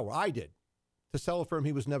in an hour, I did, to sell a firm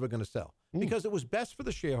he was never going to sell. Because it was best for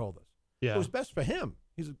the shareholders. Yeah. It was best for him.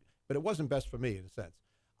 But it wasn't best for me in a sense.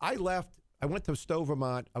 I left. I went to Stowe,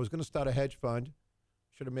 Vermont. I was going to start a hedge fund.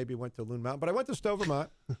 Should have maybe went to Loon Mountain, but I went to Stowe, Vermont.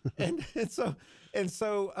 and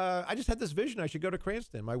so I just had this vision I should go to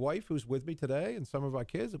Cranston. My wife, who's with me today, and some of our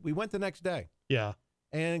kids, we went the next day. Yeah.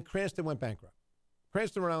 And Cranston went bankrupt.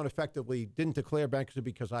 Cranston, Rhode Island effectively didn't declare bankruptcy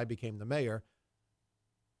because I became the mayor.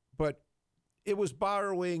 But it was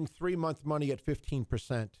borrowing 3-month money at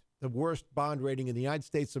 15%. The worst bond rating in the United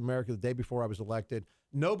States of America the day before I was elected.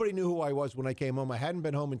 Nobody knew who I was when I came home. I hadn't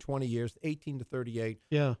been home in 20 years, 18 to 38.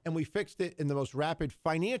 Yeah. And we fixed it in the most rapid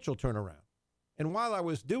financial turnaround. And while I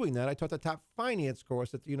was doing that, I taught the top finance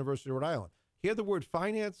course at the University of Rhode Island. Hear the word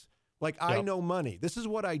finance? Like, I know money. This is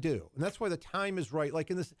what I do. And that's why the time is right.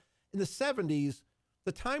 Like in the 70s,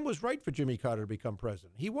 the time was right for Jimmy Carter to become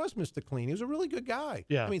president. He was Mr. Clean. He was a really good guy.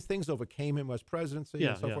 Yeah. I mean, things overcame him as presidency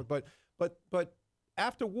and so forth. But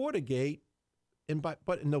after Watergate,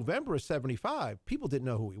 but in November of 75, people didn't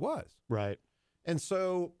know who he was. Right. And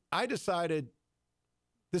so I decided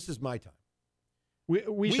this is my time.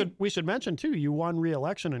 We should mention too, you won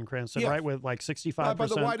re-election in Cranston, right? With like 65%. By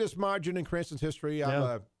the widest margin in Cranston's history. I'm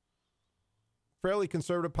a fairly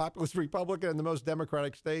conservative populist Republican in the most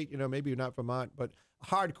democratic state. Maybe not Vermont, but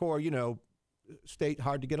hardcore, state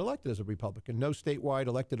hard to get elected as a Republican. No statewide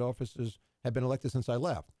elected offices have been elected since I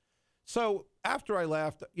left. So after I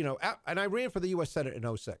left, and I ran for the U.S. Senate in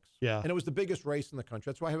 2006. Yeah. And it was the biggest race in the country.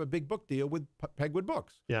 That's why I have a big book deal with Pegwood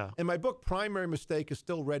Books. Yeah. And my book, Primary Mistake, is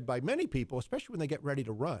still read by many people, especially when they get ready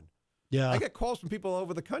to run. Yeah. I get calls from people all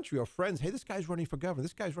over the country or friends. Hey, this guy's running for governor.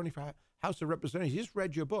 This guy's running for House of Representatives. He just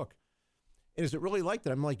read your book. And is it really like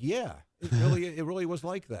that? I'm like, yeah, it really was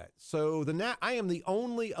like that. So I am the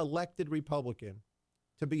only elected Republican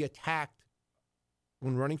to be attacked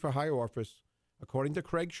when running for higher office. According to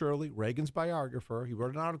Craig Shirley, Reagan's biographer, he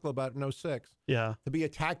wrote an article about it in 2006. Yeah. To be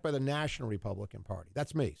attacked by the National Republican Party.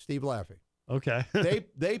 That's me, Steve Laffey. Okay.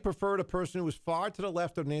 They preferred a person who was far to the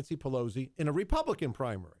left of Nancy Pelosi in a Republican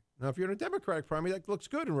primary. Now, if you're in a Democratic primary, that looks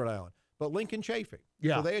good in Rhode Island. But Lincoln Chafee.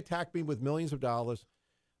 Yeah. So they attacked me with millions of dollars.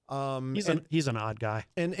 He's an odd guy.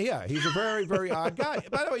 And yeah, he's a very, very odd guy.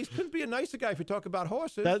 By the way, he couldn't be a nicer guy if you talk about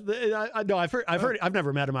horses. No, I've heard. I've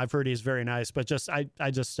never met him. I've heard he's very nice, but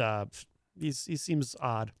he seems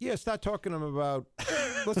odd. Yeah, start talking to him about.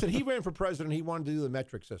 Listen, he ran for president. He wanted to do the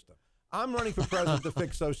metric system. I'm running for president to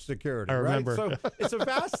fix Social Security. I remember. Right? So it's a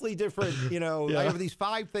vastly different. I have these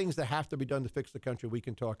 5 things that have to be done to fix the country. We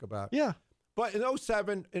can talk about. Yeah. But in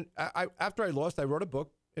 2007, after I lost, I wrote a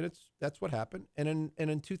book. And that's what happened. And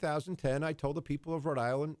in 2010, I told the people of Rhode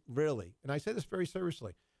Island, really, and I say this very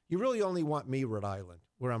seriously, you really only want me, Rhode Island,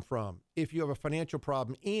 where I'm from, if you have a financial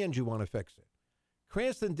problem and you want to fix it.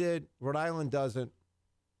 Cranston did, Rhode Island doesn't.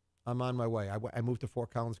 I'm on my way. I moved to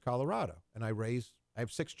Fort Collins, Colorado, and I raised I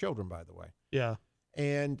have 6 children, by the way. Yeah.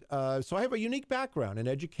 And so I have a unique background in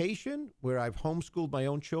education where I've homeschooled my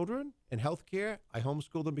own children. In healthcare, I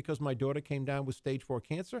homeschooled them because my daughter came down with stage 4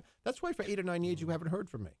 cancer. That's why for 8 or 9 years you haven't heard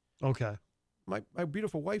from me. Okay. My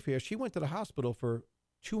beautiful wife here, she went to the hospital for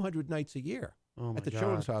 200 nights a year at the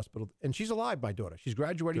Children's Hospital. And she's alive, my daughter. She's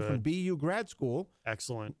graduating from BU grad school.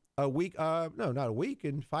 Excellent. A week, no, not a week,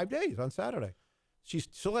 in 5 days on Saturday. She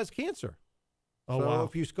still has cancer. Oh, so wow.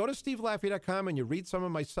 if you go to SteveLaffey.com and you read some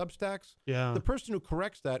of my Substacks, Yeah. the person who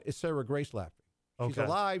corrects that is Sarah Grace Laffey. She's Okay.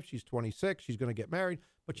 alive. She's 26. She's going to get married,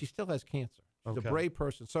 but she still has cancer. She's a brave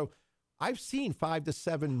person. So I've seen $5 to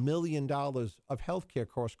 $7 million of healthcare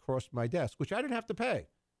costs cross my desk, which I didn't have to pay,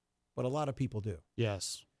 but a lot of people do.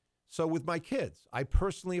 Yes. So with my kids, I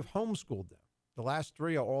personally have homeschooled them. The last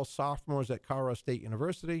 3 are all sophomores at Colorado State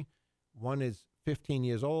University. One is 15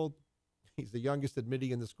 years old. He's the youngest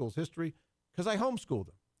admittee in the school's history because I homeschooled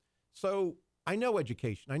him. So I know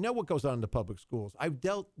education. I know what goes on in the public schools. I've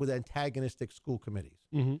dealt with antagonistic school committees.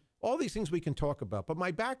 Mm-hmm. All these things we can talk about. But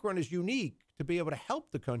my background is unique to be able to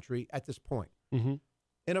help the country at this point. Mm-hmm.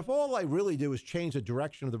 And if all I really do is change the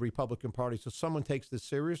direction of the Republican Party so someone takes this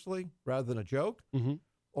seriously rather than a joke, Mm-hmm.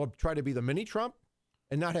 or try to be the mini Trump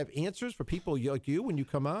and not have answers for people like you when you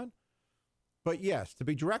come on. But yes, to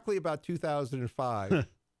be directly about 2005,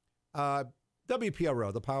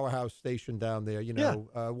 WPRO, the powerhouse station down there,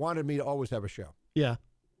 wanted me to always have a show. Yeah.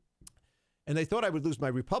 And they thought I would lose my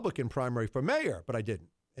Republican primary for mayor, but I didn't.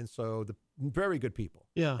 And so the very good people.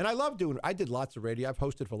 Yeah. And I love doing it. I did lots of radio. I've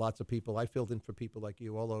hosted for lots of people. I filled in for people like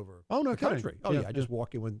you all over the country. Oh, yeah. I just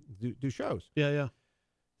walk in and do shows. Yeah, yeah.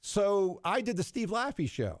 So I did the Steve Laffey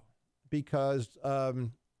show because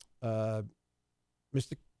Mr.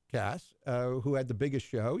 Cass, who had the biggest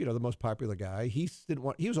show, the most popular guy, he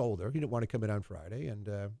was older. He didn't want to come in on Friday.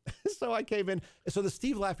 And so I came in. So the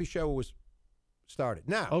Steve Laffey show was started.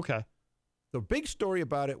 Now, Okay. the big story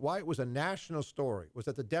about it, why it was a national story, was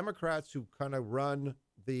that the Democrats who kind of run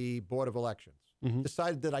the Board of Elections Mhm.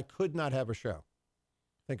 decided that I could not have a show.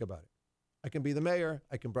 Think about it. I can be the mayor.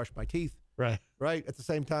 I can brush my teeth. Right. At the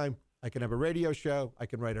same time, I can have a radio show. I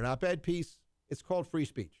can write an op-ed piece. It's called free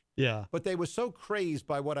speech. Yeah. But they were so crazed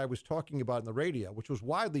by what I was talking about in the radio, which was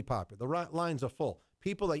widely popular. The lines are full.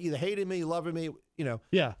 People that either hated me, loving me,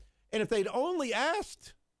 Yeah. And if they'd only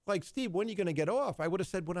asked, like, Steve, when are you going to get off? I would have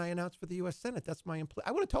said, when I announce for the U.S. Senate. That's my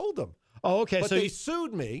I would have told them. Oh, okay. But So they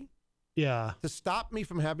sued me yeah. to stop me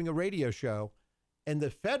from having a radio show. And the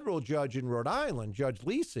federal judge in Rhode Island, Judge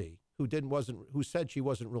Laffey, who said she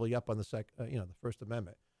wasn't really up on the First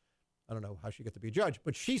Amendment. I don't know how she got to be a judge,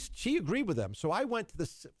 but she agreed with them. So I went to the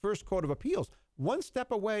First Court of Appeals, one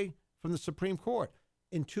step away from the Supreme Court,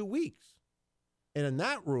 in 2 weeks. And in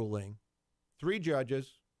that ruling, 3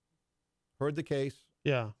 judges heard the case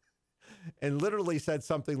Yeah. and literally said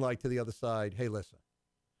something like to the other side, hey, listen,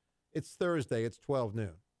 it's Thursday, it's 12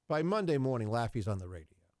 noon. By Monday morning, Laffey's on the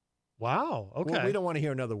radio. Wow. Okay. Well, we don't want to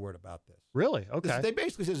hear another word about this. Really? Okay. They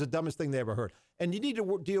basically said it's the dumbest thing they ever heard. And you need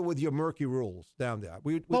to deal with your murky rules down there.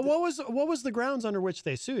 Well, what was the grounds under which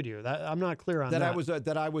they sued you? I'm not clear on that.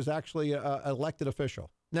 That I was actually an elected official.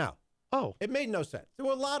 Now, it made no sense. There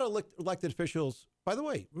were a lot of elected officials. By the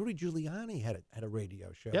way, Rudy Giuliani had a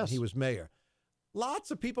radio show when he was mayor. Lots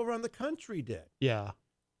of people around the country did. Yeah.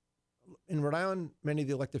 In Rhode Island, many of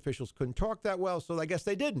the elected officials couldn't talk that well, so I guess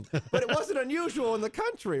they didn't. But it wasn't unusual in the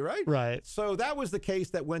country, right? Right. So that was the case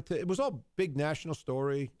that it was all big national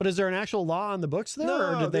story. But is there an actual law on the books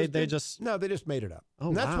there, or did they just? No, they just made it up. Oh,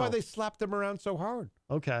 and that's why wow. they slapped him around so hard.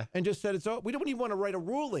 Okay. And just said, we don't even want to write a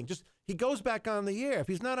ruling. He goes back on the air. If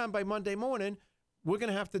he's not on by Monday morning, we're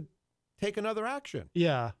going to have to take another action.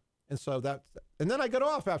 Yeah. And so and then I got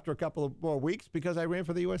off after a couple of more weeks because I ran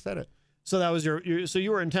for the U.S. Senate. So that was so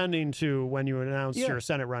you were intending to, when you announced your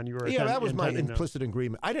Senate run, you were that was my implicit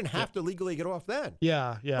agreement. I didn't have to legally get off then.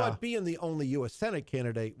 Yeah. But being the only U.S. Senate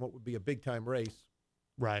candidate, what would be a big time race.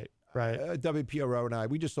 Right. WPRO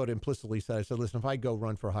and we just sort of implicitly said, I said, listen, if I go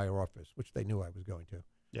run for a higher office, which they knew I was going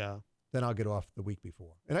to, then I'll get off the week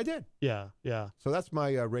before. And I did. Yeah. So that's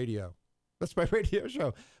my radio. That's my radio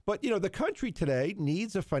show. But, the country today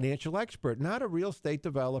needs a financial expert, not a real estate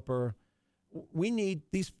developer. We need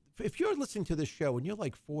these. If you're listening to this show and you're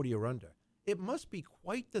like 40 or under, it must be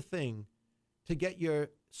quite the thing to get your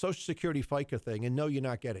Social Security FICA thing and know you're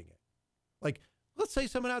not getting it. Like, let's say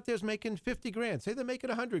someone out there is making 50 grand. Say they're making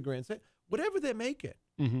 100 grand. Say whatever they're making.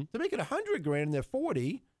 Mm-hmm. They're making 100 grand and they're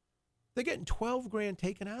 40. They're getting 12 grand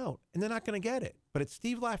taken out and they're not going to get it. But at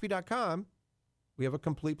SteveLaffey.com, we have a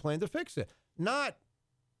complete plan to fix it. Not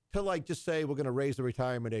to just say we're going to raise the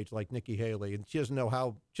retirement age like Nikki Haley, and she doesn't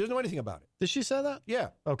know anything about it. Did she say that? Yeah.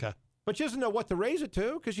 Okay. But she doesn't know what to raise it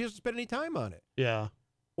to because she hasn't spent any time on it. Yeah.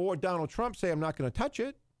 Or Donald Trump say, I'm not going to touch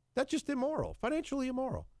it. That's just immoral, financially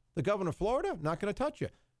immoral. The governor of Florida, not going to touch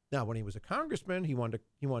it. Now, when he was a congressman, he wanted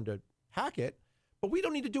to hack it. But we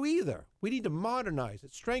don't need to do either. We need to modernize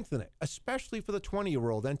it, strengthen it, especially for the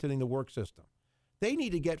 20-year-old entering the work system. They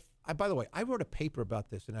need to get, by the way, I wrote a paper about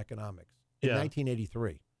this in economics in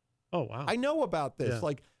 1983. Oh, wow. I know about this, Yeah.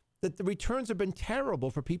 like that the returns have been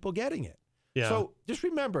terrible for people getting it. Yeah. So just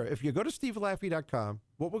remember, if you go to stevelaffey.com,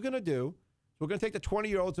 what we're going to do is we're going to take the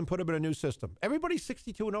 20-year-olds and put them in a new system. Everybody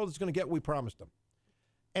 62 and old is going to get what we promised them.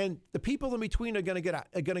 And the people in between are going to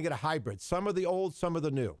get a hybrid. Some are the old, some are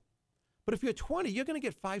the new. But if you're 20, you're going to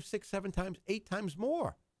get 5, 6, 7 times, 8 times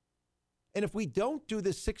more. And if we don't do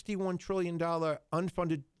this $61 trillion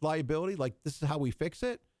unfunded liability, like this is how we fix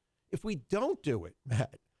it, if we don't do it,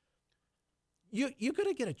 Matt, you're going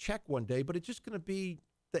to get a check one day, but it's just going to be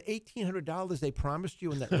the $1,800 they promised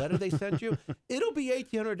you in that letter they sent you. It'll be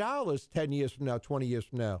 $1,800 10 years from now, 20 years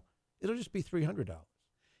from now. It'll just be $300.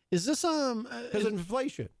 Is this because of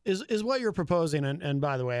inflation? Is what you're proposing? And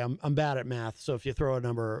by the way, I'm bad at math, so if you throw a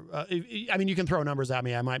number, I mean, you can throw numbers at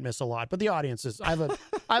me. I might miss a lot, but the audience is. I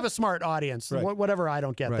have a smart audience. Right. Whatever I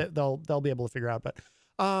don't get, Right. they'll be able to figure out. But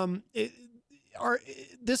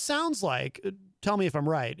this sounds like. Tell me if I'm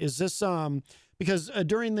right. Is this because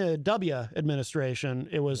during the W administration,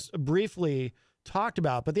 it was briefly talked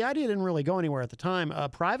about, but the idea didn't really go anywhere at the time.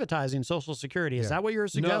 Privatizing Social Security. Is that what you're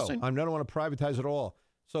suggesting? No, I don't want to privatize it all.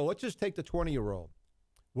 So let's just take the 20-year-old.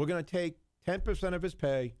 We're going to take 10% of his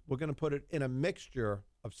pay. We're going to put it in a mixture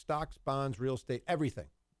of stocks, bonds, real estate, everything.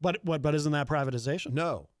 But isn't that privatization?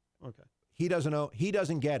 No. Okay. He doesn't know. He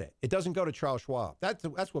doesn't get it. It doesn't go to Charles Schwab.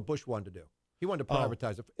 That's what Bush wanted to do. He wanted to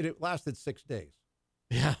privatize it. It lasted 6 days.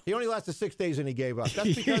 Yeah. He only lasted 6 days and he gave up.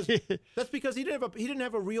 That's because he didn't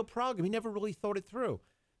have a real program. He never really thought it through.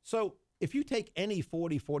 So if you take any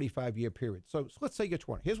 40, 45-year period, so let's say you're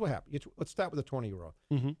 20. Here's what happened. Let's start with a 20-year-old.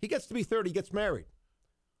 Mm-hmm. He gets to be 30, he gets married.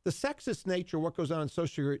 The sexist nature of what goes on in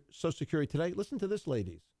Social Security today, listen to this,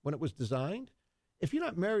 ladies. When it was designed, if you're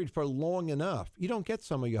not married for long enough, you don't get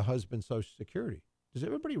some of your husband's Social Security. Does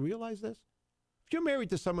everybody realize this? If you're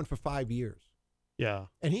married to someone for 5 years, yeah,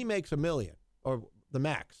 and he makes $1 million or the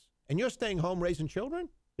max, and you're staying home raising children,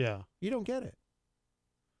 yeah, you don't get it.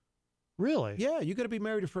 Really? Yeah, you got to be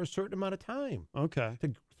married for a certain amount of time. Okay.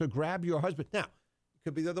 To grab your husband. Now, it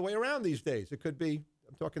could be the other way around these days. It could be,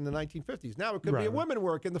 I'm talking the 1950s. Now it could be a woman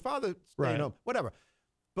working, the father staying home, whatever.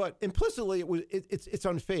 But implicitly, it's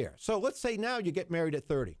unfair. So let's say now you get married at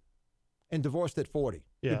 30 and divorced at 40.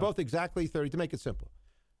 Yeah. You're both exactly 30, to make it simple.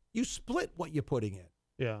 You split what you're putting in.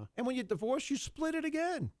 Yeah. And when you divorce, you split it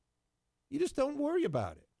again. You just don't worry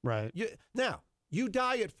about it. Right. Now, you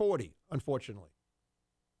die at 40, unfortunately.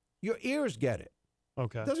 Your heirs get it.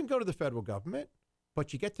 Okay. It doesn't go to the federal government,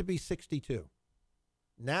 but you get to be 62.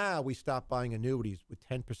 Now we stop buying annuities with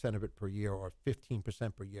 10% of it per year or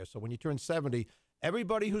 15% per year. So when you turn 70,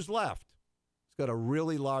 everybody who's left has got a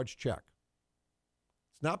really large check.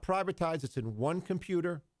 It's not privatized. It's in one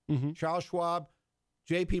computer. Mm-hmm. Charles Schwab,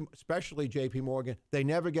 especially JP Morgan, they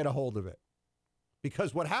never get a hold of it.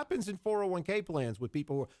 Because what happens in 401k plans with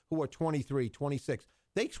people who are 23, 26,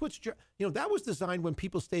 they switch. That was designed when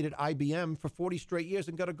people stayed at IBM for 40 straight years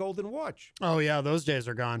and got a golden watch. Oh, yeah, those days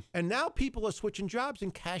are gone. And now people are switching jobs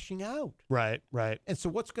and cashing out. Right, right. And so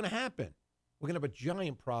what's going to happen? We're going to have a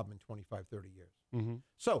giant problem in 25, 30 years. Mm-hmm.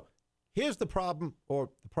 So here's the problem, or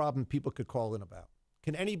the problem people could call in about.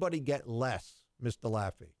 Can anybody get less, Mr.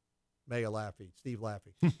 Laffey, Mayor Laffey, Steve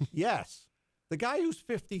Laffey? Yes. The guy who's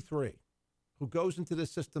 53, who goes into the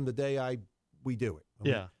system the day we do it.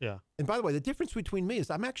 Okay? Yeah, yeah. And by the way, the difference between me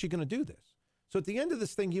is I'm actually going to do this. So at the end of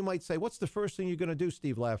this thing, you might say, what's the first thing you're going to do,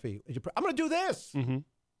 Steve Laffey? I'm going to do this. Mm-hmm.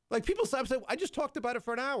 Like people say, I just talked about it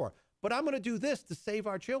for an hour, but I'm going to do this to save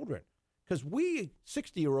our children. Because we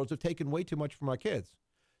 60-year-olds have taken way too much from our kids.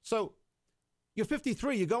 So you're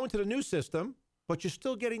 53, you go into the new system, but you're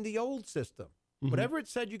still getting the old system. Mm-hmm. Whatever it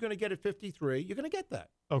said you're going to get at 53, you're going to get that.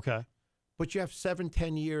 Okay. But you have 7,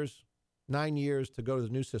 10 years, 9 years to go to the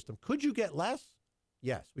new system. Could you get less?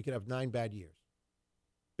 Yes, we could have 9 bad years.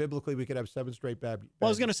 Biblically, we could have 7 straight bad. Well, I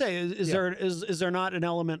was going to say, is there not an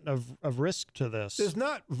element of risk to this? There's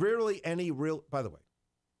not really any real. By the way,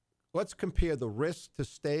 let's compare the risk to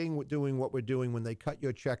staying with doing what we're doing when they cut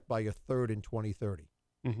your check by a third in 2030.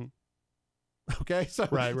 Mm-hmm. Okay, so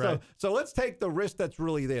right. So let's take the risk that's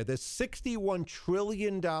really there. There's $61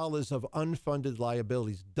 trillion of unfunded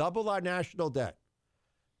liabilities, double our national debt.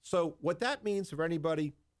 So what that means for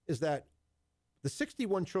anybody is that the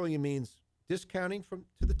 $61 trillion means discounting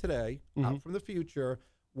to the today, out from the future,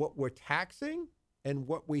 what we're taxing and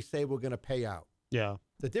what we say we're going to pay out. Yeah.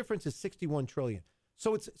 The difference is 61 trillion.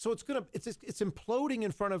 So it's imploding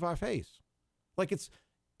in front of our face. Like it's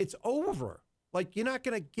over. Like you're not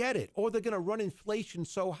going to get it, or they're going to run inflation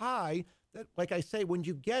so high that, like I say, when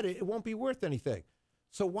you get it, it won't be worth anything.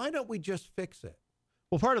 So why don't we just fix it?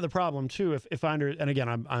 Well, part of the problem too, if I and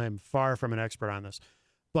again, I'm far from an expert on this,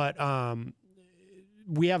 but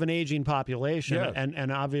we have an aging population, Yes.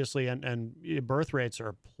 and obviously, and birth rates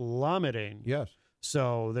are plummeting. Yes.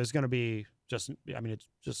 So there's going to be it's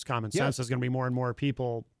just common sense. Yes. There's going to be more and more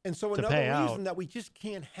people. And so to another pay reason out. that we just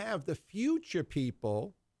can't have the future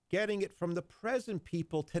people getting it from the present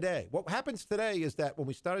people today. What happens today is that when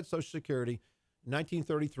we started Social Security in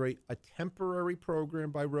 1933, a temporary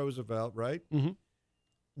program by Roosevelt, right? Mm-hmm.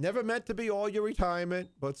 Never meant to be all your retirement,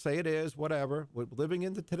 but say it is, whatever. We're living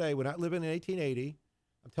into today. We're not living in 1880.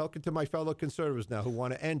 I'm talking to my fellow conservatives now who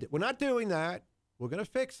want to end it. We're not doing that. We're going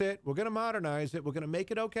to fix it. We're going to modernize it. We're going to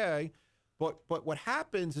make it okay. But what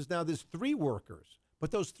happens is now there's 3 workers. But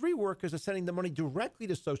those 3 workers are sending the money directly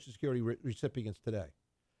to Social Security recipients today.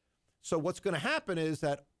 So what's going to happen is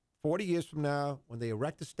that 40 years from now, when they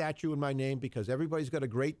erect a statue in my name because everybody's got a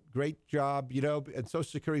great job, and Social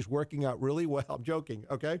Security's working out really well. I'm joking,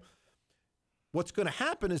 okay? What's going to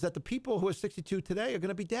happen is that the people who are 62 today are going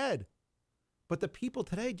to be dead. But the people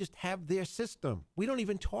today just have their system. We don't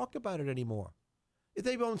even talk about it anymore. If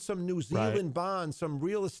they've owned some New Zealand bonds, some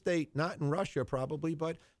real estate, not in Russia probably,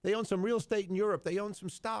 but they own some real estate in Europe. They own some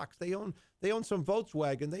stocks. They own some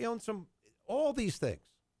Volkswagen. They own all these things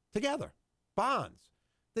together, bonds.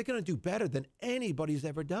 They're going to do better than anybody's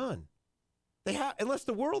ever done. They have, unless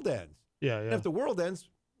the world ends. Yeah. And if the world ends,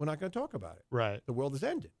 we're not going to talk about it. Right. The world has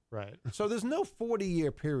ended. Right. So there's no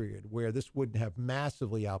 40-year period where this wouldn't have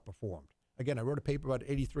massively outperformed. Again, I wrote a paper about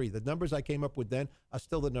 83. The numbers I came up with then are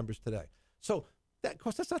still the numbers today. So of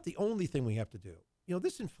course, that's not the only thing we have to do.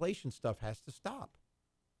 This inflation stuff has to stop.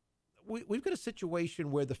 We've got a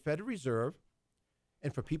situation where the Federal Reserve,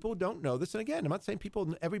 and for people who don't know this, and again, I'm not saying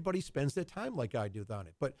everybody spends their time like I do on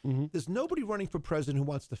it, but there's nobody running for president who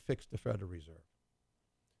wants to fix the Federal Reserve.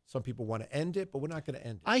 Some people want to end it, but we're not going to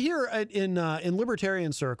end it. I hear in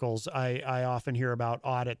libertarian circles, I often hear about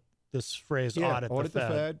this phrase, audit the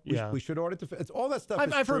Fed. We should audit the Fed. It's all that stuff.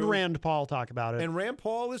 I've heard Rand Paul talk about it. And Rand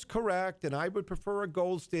Paul is correct, and I would prefer a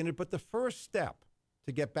gold standard. But the first step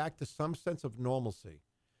to get back to some sense of normalcy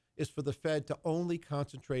is for the Fed to only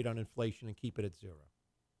concentrate on inflation and keep it at 0.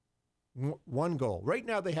 One goal. Right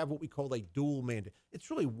now, they have what we call a dual mandate. It's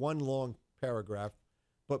really one long paragraph,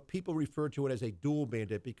 but people refer to it as a dual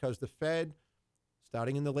mandate because the Fed,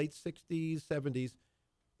 starting in the late 60s, 70s,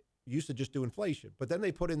 used to just do inflation. But then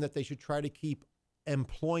they put in that they should try to keep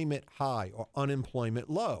employment high or unemployment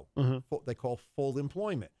low. They call full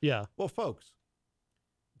employment. Yeah. Well, folks,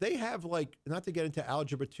 they have not to get into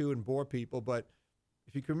Algebra 2 and bore people, but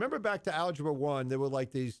if you can remember back to Algebra 1, there were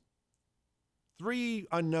these 3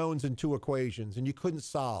 unknowns and 2 equations, and you couldn't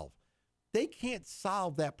solve. They can't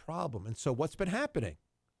solve that problem. And so what's been happening?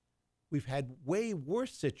 We've had way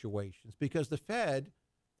worse situations because the Fed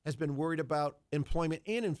has been worried about employment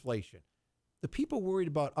and inflation. The people worried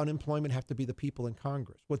about unemployment have to be the people in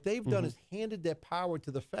Congress. What they've done is handed their power to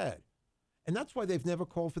the Fed. And that's why they've never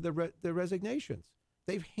called for their resignations.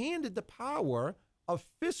 They've handed the power of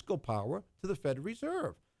fiscal power to the Federal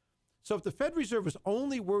Reserve. So if the Federal Reserve was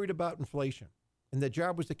only worried about inflation and their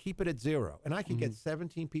job was to keep it at 0, and I could get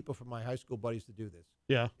 17 people from my high school buddies to do this.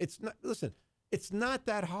 Yeah. It's not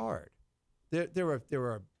that hard. There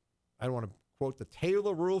are I don't want to quote the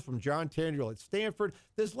Taylor rule from John Tandiel at Stanford.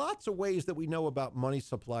 There's lots of ways that we know about money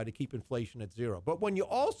supply to keep inflation at 0. But when you're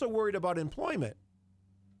also worried about employment,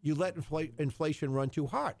 you let inflation run too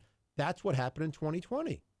hard. That's what happened in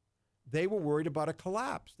 2020. They were worried about a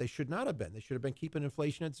collapse. They should not have been. They should have been keeping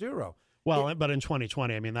inflation at 0. Well, but in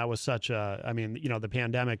 2020, that was such a, the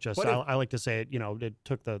pandemic just, I like to say it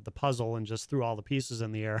took the puzzle and just threw all the pieces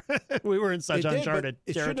in the air. We were in such uncharted territory.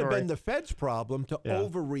 It should have been the Fed's problem to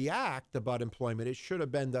overreact about employment. It should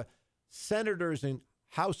have been the senators and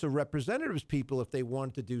House of Representatives people if they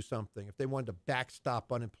wanted to do something, if they wanted to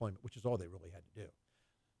backstop unemployment, which is all they really had to do.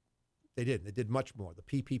 They didn't. They did much more.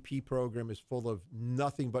 The PPP program is full of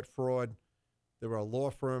nothing but fraud. There are law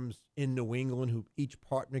firms in New England who each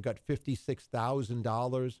partner got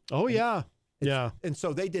 $56,000. Oh, yeah. Yeah. And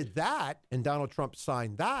so they did that, and Donald Trump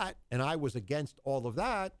signed that, and I was against all of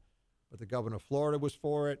that. But the governor of Florida was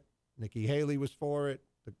for it. Nikki Haley was for it.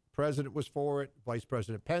 The president was for it. Vice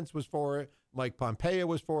President Pence was for it. Mike Pompeo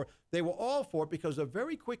was for it. They were all for it because a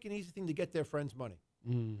very quick and easy thing to get their friends' money.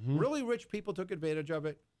 Really rich people took advantage of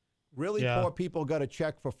it. Really poor people got a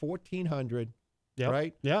check for $1,400 Yep.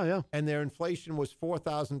 right? Yeah, yeah. And their inflation was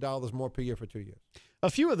 $4,000 more per year for 2 years. A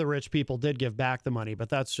few of the rich people did give back the money, but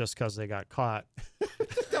that's just because they got caught.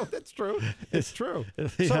 No, that's true. It's true.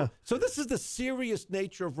 Yeah. So this is the serious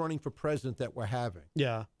nature of running for president that we're having.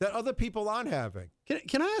 Yeah. That other people aren't having.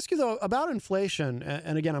 Can I ask you, though, about inflation?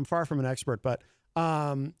 And again, I'm far from an expert, but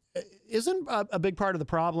isn't a big part of the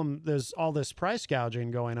problem there's all this price gouging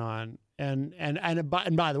going on? And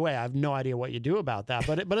by the way, I have no idea what you do about that.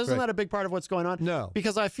 But isn't that a big part of what's going on? No.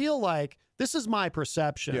 Because I feel like this is my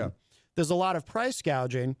perception. Yeah. There's a lot of price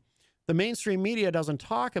gouging. The mainstream media doesn't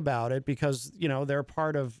talk about it because they're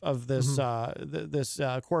part of this this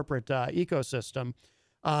corporate ecosystem.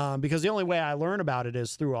 Because the only way I learn about it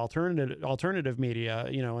is through alternative media.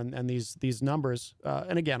 And these numbers.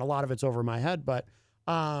 And again, a lot of it's over my head. But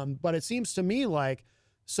it seems to me like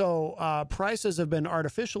prices have been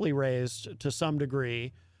artificially raised to some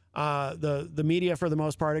degree. The media, for the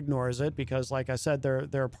most part, ignores it because, like I said,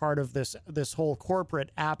 they're part of this whole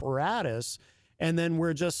corporate apparatus, and then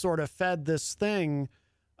we're just sort of fed this thing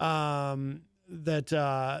that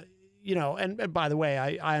And by the way,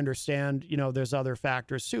 I understand. There's other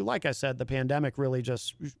factors too. Like I said, the pandemic really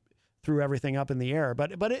just threw everything up in the air.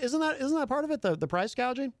 But isn't that part of it? The price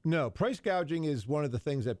gouging? No, price gouging is one of the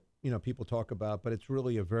things that people talk about, but it's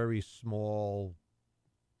really a very small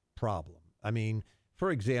problem. I mean, for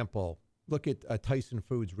example, look at Tyson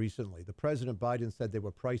Foods recently. The President Biden said they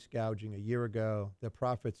were price gouging a year ago. Their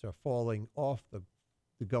profits are falling off, the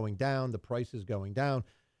going down, the price is going down.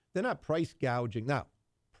 They're not price gouging. Now,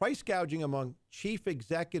 price gouging among chief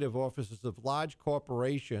executive officers of large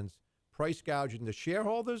corporations, price gouging the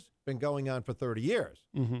shareholders, been going on for 30 years.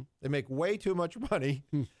 Mm-hmm. They make way too much money.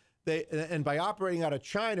 And by operating out of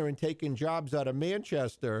China and taking jobs out of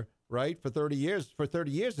Manchester, right, for 30 years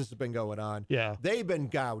this has been going on. Yeah. They've been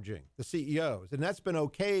gouging the CEOs, and that's been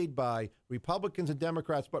okayed by Republicans and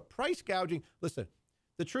Democrats. But price gouging, listen,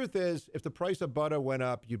 the truth is, if the price of butter went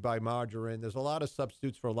up, you'd buy margarine. There's a lot of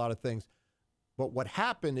substitutes for a lot of things. But what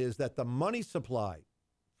happened is that the money supply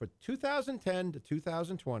for 2010 to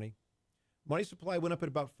 2020, money supply went up at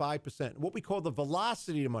about 5%. What we call the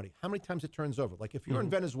velocity of money, how many times it turns over. Like if you're in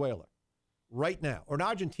Venezuela right now, or in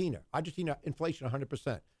Argentina inflation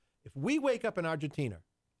 100%. If we wake up in Argentina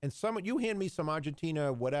and you hand me some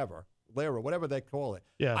Argentina whatever, lira, whatever they call it,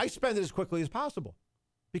 I spend it as quickly as possible.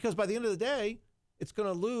 Because by the end of the day, it's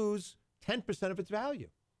going to lose 10% of its value.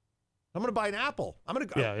 I'm going to buy an apple. We're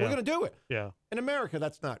going to do it. Yeah. In America,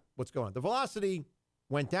 that's not what's going on. The velocity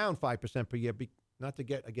went down 5% per year. Not to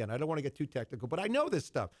get, again, I don't want to get too technical, but I know this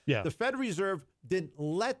stuff. Yeah. The Fed Reserve didn't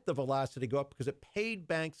let the velocity go up because it paid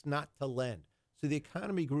banks not to lend. So the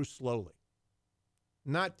economy grew slowly.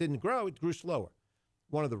 Didn't grow, it grew slower.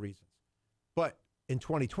 One of the reasons. But in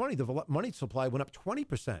 2020, the money supply went up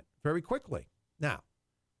 20% very quickly. Now,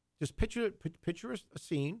 just picture a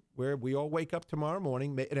scene where we all wake up tomorrow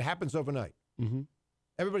morning, and it happens overnight. Mm-hmm.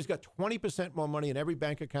 Everybody's got 20% more money in every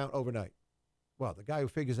bank account overnight. Well, the guy who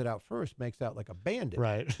figures it out first makes out like a bandit.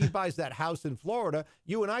 Right. He buys that house in Florida.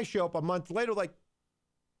 You and I show up a month later like,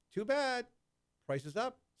 too bad. Prices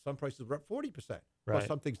up. Some prices were up 40%. Right. Or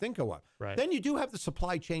some things didn't go up. Right. Then you do have the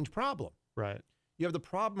supply chain problem. Right. You have the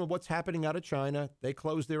problem of what's happening out of China. They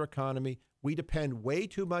closed their economy. We depend way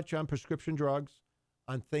too much on prescription drugs,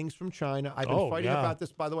 on things from China. I've been fighting about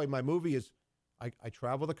this. By the way, my movie is, I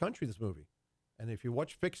travel the country, this movie. And if you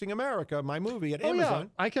watch Fixing America, my movie at Amazon.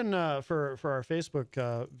 Yeah. I can, for our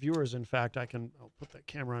Facebook viewers, in fact, I'll put that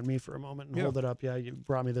camera on me for a moment and hold it up. Yeah, you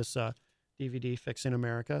brought me this DVD, Fixing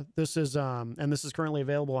America. This is currently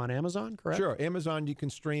available on Amazon, correct? Sure, Amazon, you can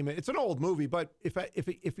stream it. It's an old movie, but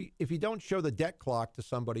if you don't show the debt clock to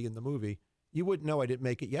somebody in the movie, you wouldn't know I didn't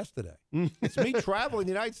make it yesterday. It's me traveling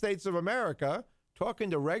the United States of America, talking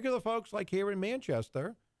to regular folks like here in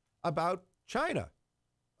Manchester about China,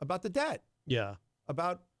 about the debt. Yeah.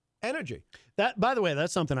 About energy. That, by the way,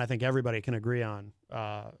 that's something I think everybody can agree on.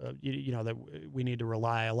 That we need to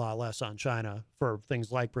rely a lot less on China for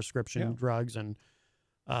things like prescription drugs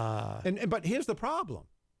but here's the problem.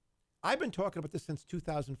 I've been talking about this since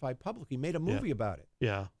 2005 publicly. Made a movie about it.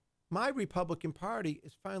 Yeah. My Republican Party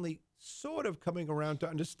is finally sort of coming around to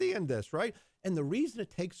understand this, right? And the reason it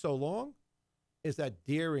takes so long is that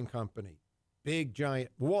Deere & Company, big giant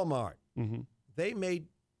Walmart, they made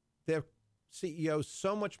their CEOs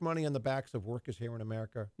so much money on the backs of workers here in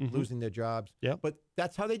America, losing their jobs. Yeah. But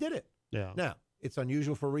that's how they did it. Yeah. Now, it's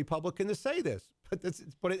unusual for a Republican to say this,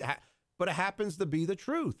 but it happens to be the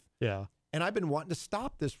truth. Yeah. And I've been wanting to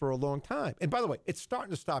stop this for a long time. And by the way, it's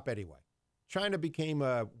starting to stop anyway. China became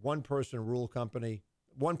a one-person rule company.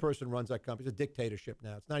 One person runs that company. It's a dictatorship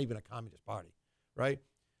now. It's not even a communist party, right?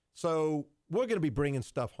 So we're going to be bringing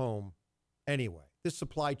stuff home anyway. This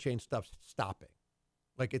supply chain stuff's stopping.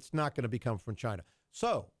 Like, it's not going to become from China.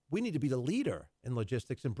 So we need to be the leader in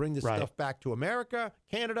logistics and bring this stuff back to America,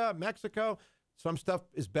 Canada, Mexico. Some stuff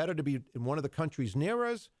is better to be in one of the countries near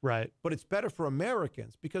us. Right. But it's better for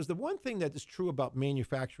Americans, because the one thing that is true about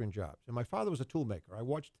manufacturing jobs, and my father was a tool maker. I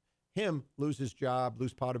watched him lose his job,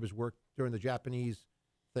 lose part of his work during the Japanese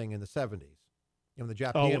thing in the 70s. You know, the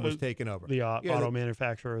Japanese was taking over. The auto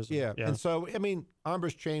manufacturers. Yeah. And so, I mean,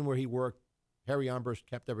 Amber's chain where he worked, Harry Amber's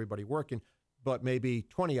kept everybody working, but maybe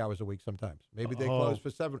 20 hours a week sometimes. Maybe they closed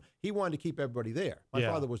for 7. He wanted to keep everybody there. My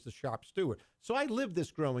father was the shop steward. So I lived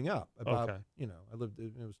this growing up about, you know, it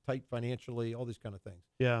was tight financially, all these kind of things.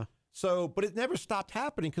 Yeah. So, but it never stopped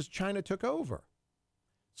happening because China took over.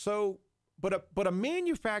 So, but a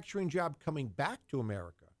manufacturing job coming back to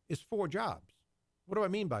America is 4 jobs. What do I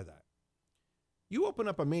mean by that? You open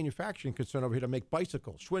up a manufacturing concern over here to make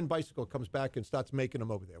bicycles. Schwinn Bicycle comes back and starts making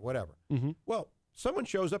them over there, whatever. Mm-hmm. Well, someone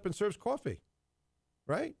shows up and serves coffee,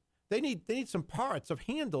 right? They need some parts of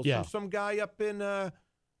handles from some guy up in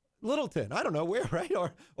Littleton. I don't know where, right?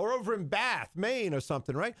 Or over in Bath, Maine or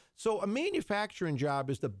something, right? So a manufacturing job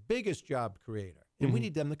is the biggest job creator, and we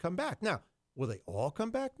need them to come back. Now, will they all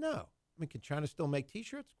come back? No. I mean, can China still make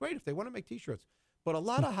T-shirts? Great if they want to make T-shirts. But a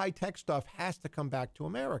lot of high-tech stuff has to come back to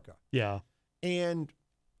America. Yeah. And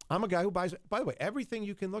I'm a guy who buys, by the way, everything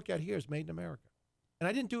you can look at here is made in America. And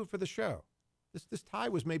I didn't do it for the show. This tie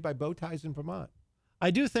was made by Bow Ties in Vermont.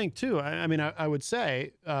 I do think, too, I mean, I would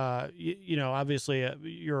say, you know, obviously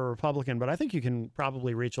you're a Republican, but I think you can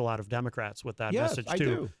probably reach a lot of Democrats with that message, too. I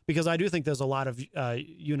do. Because I do think there's a lot of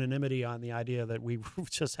unanimity on the idea that we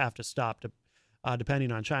just have to stop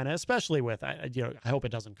depending on China, especially with, you know, I hope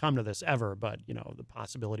it doesn't come to this ever, but, you know, the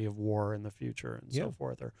possibility of war in the future and so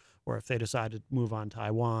forth, or if they decide to move on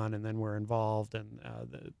Taiwan and then we're involved, and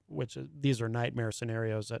these are nightmare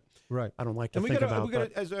scenarios that I don't like to think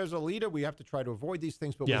about. As a leader, we have to try to avoid these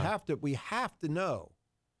things, but we have to know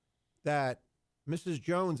that Mrs.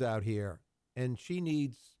 Jones out here, and she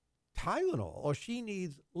needs Tylenol or she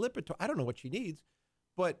needs Lipitor. I don't know what she needs,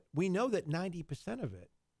 but we know that 90% of it,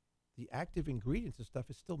 the active ingredients and stuff,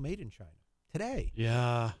 is still made in China today.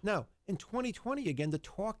 Yeah. Now, in 2020, again, the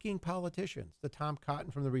talking politicians, the Tom Cotton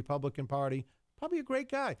from the Republican Party, probably a great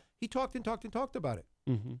guy. He talked and talked and talked about it.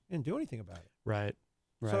 Didn't do anything about it. Right.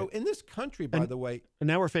 So in this country, by the way, and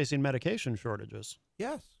now we're facing medication shortages.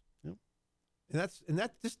 Yes. Yep. And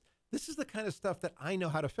this is the kind of stuff that I know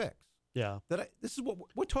how to fix. Yeah. This is what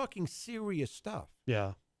we're talking, serious stuff.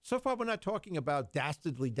 Yeah. So far, we're not talking about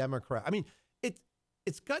dastardly Democrat. I mean,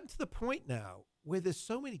 it's gotten to the point now where there's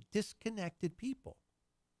so many disconnected people.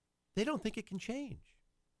 They don't think it can change.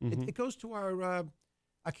 It goes to our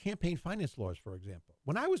campaign finance laws, for example.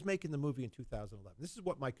 When I was making the movie in 2011, this is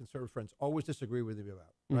what my conservative friends always disagree with me about,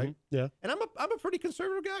 right? Yeah. And I'm a pretty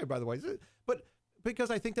conservative guy, by the way, but because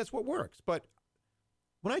I think that's what works. But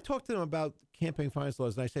when I talk to them about campaign finance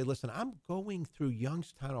laws, and I say, listen, I'm going through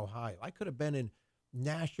Youngstown, Ohio. I could have been in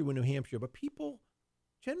Nashua, New Hampshire, but people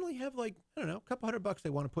generally have, like, I don't know, a couple $100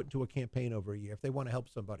 they want to put into a campaign over a year if they want to help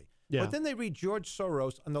somebody. Yeah. But then they read George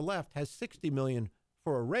Soros on the left has $60 million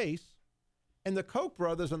for a race, and the Koch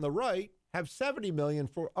brothers on the right have $70 million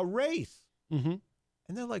for a race. And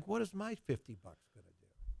they're like, what is my $50 going to do?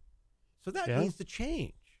 So that needs to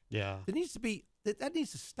change. Yeah. There needs to be, that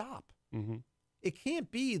needs to stop. It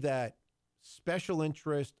can't be that special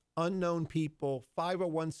interest, unknown people,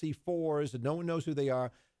 501c4s, and no one knows who they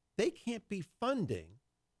are. They can't be funding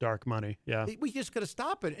dark money. Yeah. We just got to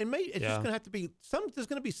stop it. And it's just going to have to be there's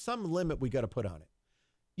going to be some limit we got to put on it.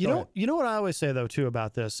 You know what I always say, though, too,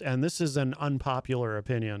 about this, and this is an unpopular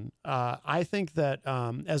opinion. I think that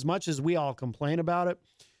as much as we all complain about it,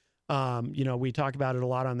 you know, we talk about it a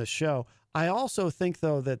lot on this show. I also think,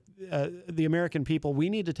 though, that the American people, we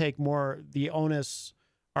need to take more the onus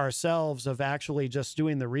ourselves of actually just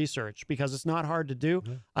doing the research, because it's not hard to do.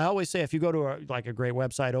 I always say, if you go to a great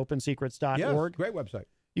website, opensecrets.org. Yes, great website.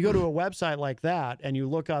 You go to a website like that and you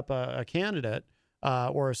look up a candidate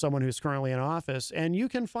or someone who's currently in office, and you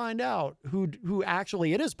can find out who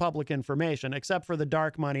actually, it is public information, except for the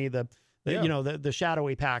dark money, you know, the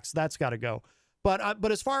shadowy PACs, that's got to go. But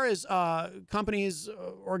as far as companies,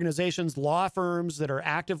 organizations, law firms that are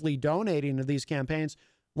actively donating to these campaigns,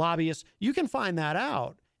 lobbyists, you can find that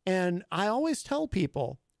out. And I always tell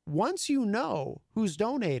people, once you know who's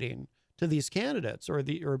donating to these candidates or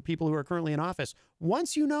people who are currently in office,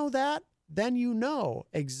 once you know that, then you know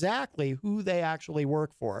exactly who they actually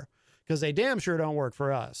work for, because they damn sure don't work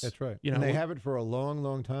for us. That's right. You know, and they have it for a long,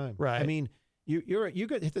 long time. Right. I mean, You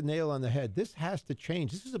hit the nail on the head. This has to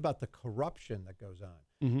change. This is about the corruption that goes on.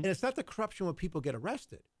 And it's not the corruption when people get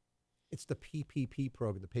arrested. It's the PPP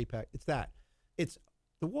program, the payback. It's that. It's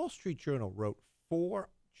the Wall Street Journal wrote 4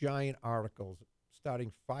 giant articles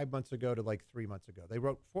starting 5 months ago to like 3 months ago. They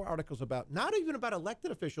wrote 4 articles about, not even about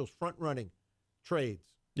elected officials front-running trades.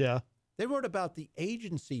 Yeah. They wrote about the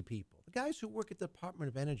agency people, the guys who work at the Department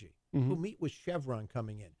of Energy, who meet with Chevron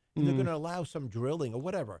coming in, and they're going to allow some drilling or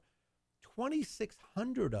whatever.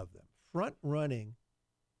 2,600 of them front-running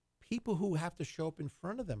people who have to show up in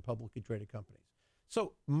front of them, publicly traded companies.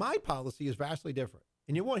 So my policy is vastly different.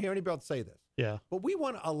 And you won't hear anybody else say this. Yeah. But we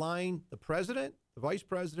want to align the president, the vice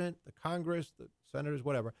president, the Congress, the senators,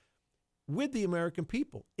 whatever, with the American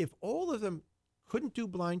people. If all of them couldn't do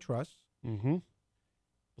blind trust,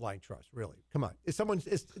 blind trust, really. Come on.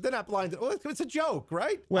 They're not blind. Well, it's a joke,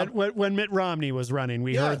 right? When Mitt Romney was running,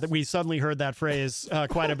 we suddenly heard that phrase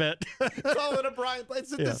quite a bit. Call it a blind.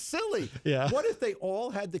 It's silly. Yeah. What if they all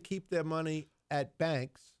had to keep their money at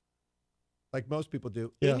banks, like most people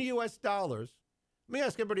do, in U.S. dollars? Let me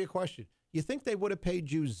ask everybody a question. You think they would have paid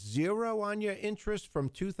you 0 on your interest from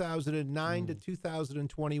 2009 to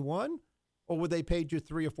 2021? Or would they paid you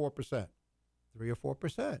 3 or 4%? 3 or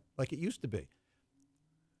 4%, like it used to be.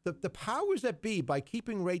 The powers that be, by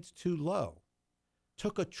keeping rates too low,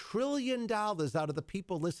 took $1 trillion out of the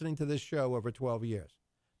people listening to this show over 12 years.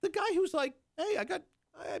 The guy who's like, hey,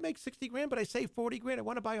 I make 60 grand, but I save 40 grand. I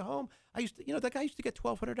want to buy a home. That guy used to get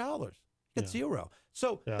 $1,200. Got 0.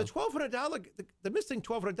 So the $1,200, the missing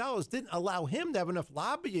 $1,200 didn't allow him to have enough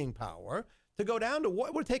lobbying power to go down to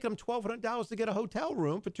what would take him $1,200 to get a hotel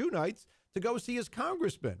room for 2 nights to go see his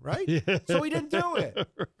congressman, right? Yeah. So he didn't do it.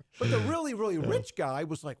 But the really, really rich guy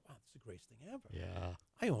was like, wow, this is the greatest thing ever. Yeah.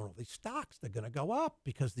 I own all these stocks. They're going to go up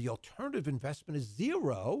because the alternative investment is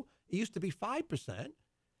 0. It used to be 5%.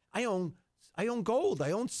 I own gold.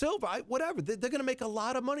 I own silver. Whatever. They're going to make a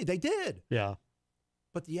lot of money. They did. Yeah.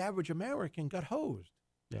 But the average American got hosed.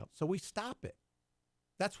 Yeah. So we stop it.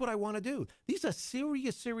 That's what I want to do. These are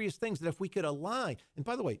serious, serious things that if we could align. And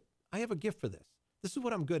by the way, I have a gift for this. This is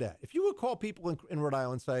what I'm good at. If you would call people in Rhode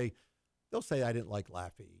Island and they'll say, I didn't like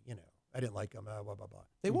Laffey. I didn't like him, blah, blah, blah.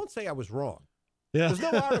 They won't say I was wrong. Yeah. There's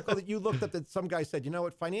no article that you looked up that some guy said, you know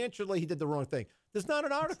what, financially he did the wrong thing. There's not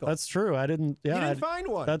an article. That's true. I didn't. Yeah, you didn't find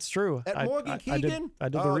one. That's true. At Morgan Keegan, I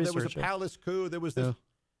did the research. There was a palace coup. There was this. Yeah.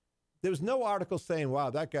 There was no article saying, wow,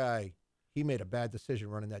 that guy, he made a bad decision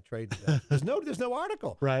running that trade. There's no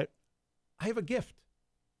article. Right. I have a gift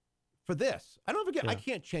for this. I don't forget. I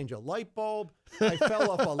can't change a light bulb. I fell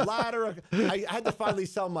off a ladder. I had to finally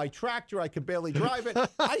sell my tractor. I could barely drive it.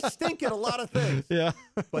 I stink at a lot of things. Yeah.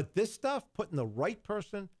 But this stuff, putting the right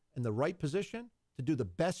person in the right position to do the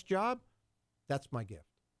best job, that's my gift.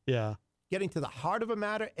 Yeah. Getting to the heart of a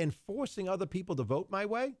matter and forcing other people to vote my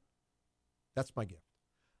way, that's my gift.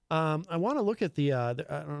 I want to look at the I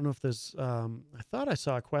don't know if there's, I thought I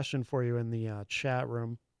saw a question for you in the chat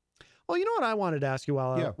room. Well, you know what I wanted to ask you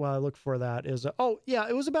while I look for that is, it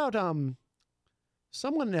was about,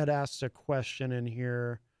 someone had asked a question in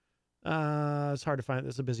here. It's hard to find.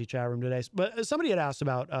 It's a busy chat room today, but somebody had asked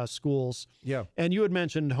about schools. Yeah. And you had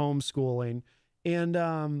mentioned homeschooling, and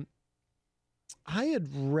I had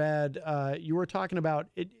read you were talking about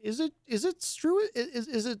it. Is it true?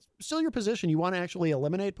 Is it still your position? You want to actually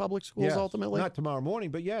eliminate public schools ultimately? Not tomorrow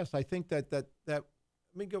morning, but yes, I think that let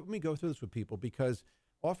me go through this with people, because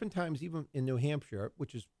oftentimes, even in New Hampshire,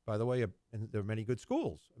 which is, by the way, and there are many good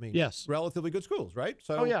schools. I mean, yes, relatively good schools, right?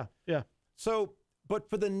 So, yeah. So, but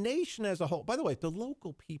for the nation as a whole, by the way, if the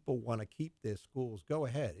local people want to keep their schools, go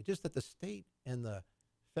ahead. It's just that the state and the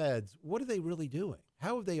feds, what are they really doing?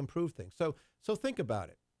 How have they improved things? So think about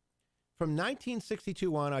it. From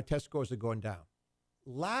 1962 on, our test scores are going down.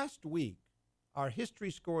 Last week, our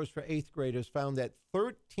history scores for 8th graders found that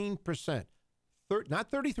 13%,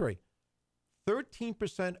 not 33,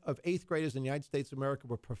 13% of 8th graders in the United States of America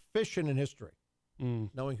were proficient in history,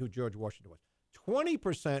 knowing who George Washington was.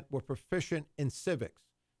 20% were proficient in civics.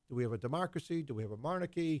 Do we have a democracy? Do we have a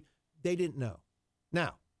monarchy? They didn't know.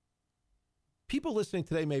 Now, people listening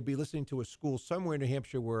today may be listening to a school somewhere in New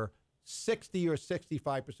Hampshire where 60 or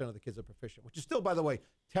 65% of the kids are proficient, which is still, by the way,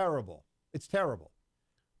 terrible. It's terrible.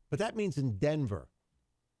 But that means in Denver,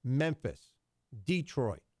 Memphis,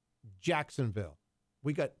 Detroit, Jacksonville,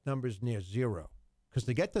 we got numbers near 0. Because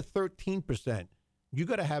to get to 13%, you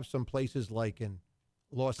got to have some places like in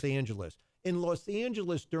Los Angeles. In Los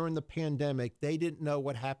Angeles during the pandemic, they didn't know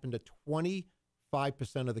what happened to 25%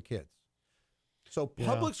 of the kids. So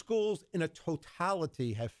public schools in a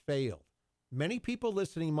totality have failed. Many people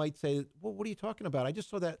listening might say, well, what are you talking about? I just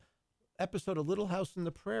saw that episode of Little House on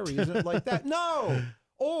the Prairie? Isn't it like that? No.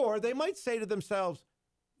 Or they might say to themselves,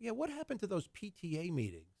 yeah, what happened to those PTA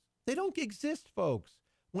meetings? They don't exist, folks.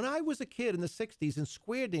 When I was a kid in the 60s and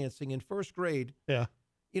square dancing in first grade, Yeah.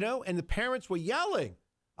 you know, and the parents were yelling,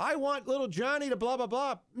 I want little Johnny to blah, blah,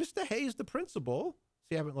 blah. Mr. Hayes, the principal.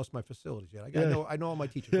 See, I haven't lost my facilities yet. I know all my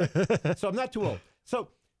teachers. Right? So I'm not too old. So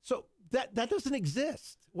that doesn't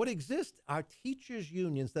exist. What exists are teachers'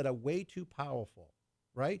 unions that are way too powerful,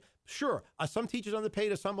 right? Sure, some teachers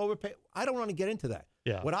underpaid or some overpaid. I don't want to get into that.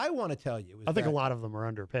 Yeah. What I want to tell you is I think a lot of them are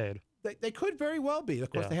underpaid. they could very well be. Of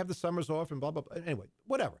course, Yeah. they have the summers off and blah, blah, blah. Anyway,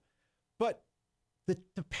 whatever. But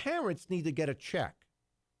the parents need to get a check,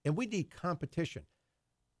 and we need competition,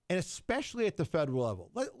 and especially at the federal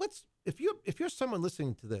level. Let's if you're someone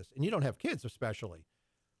listening to this and you don't have kids, especially,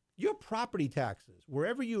 your property taxes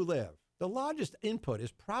wherever you live, the largest input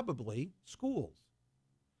is probably schools,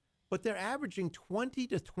 but they're averaging $20,000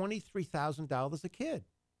 to $23,000 a kid.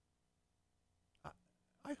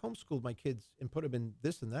 I homeschooled my kids and put them in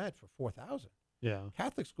this and that for $4,000. Yeah.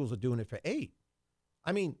 Catholic schools are doing it for $8,000.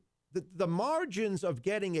 I mean, the margins of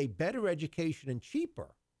getting a better education and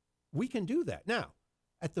cheaper, we can do that. Now,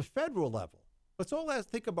 at the federal level, let's all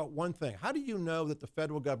think about one thing. How do you know that the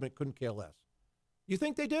federal government couldn't care less? You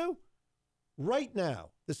think they do? Right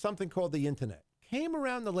now, there's something called the internet. Came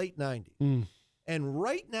around the late 90s. And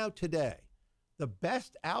right now, today, the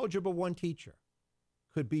best Algebra 1 teacher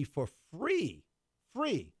could be for free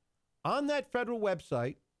on that federal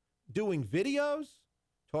website doing videos,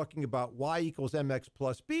 talking about y equals mx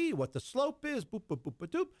plus b, what the slope is, boop, boop, boop, boop,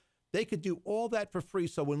 boop. They could do all that for free.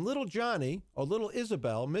 So when little Johnny or little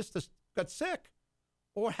Isabel got sick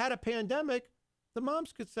or had a pandemic, the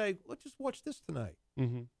moms could say, let's just watch this tonight.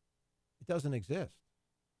 Mm-hmm. It doesn't exist.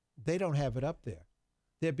 They don't have it up there.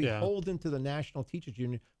 They're beholden to the National Teachers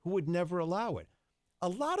Union, who would never allow it. A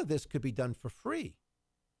lot of this could be done for free.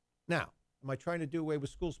 Now, am I trying to do away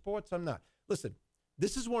with school sports? I'm not. Listen,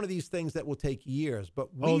 this is one of these things that will take years. But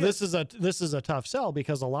this is a tough sell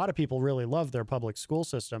because a lot of people really love their public school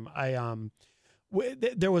system.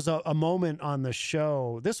 There was a moment on the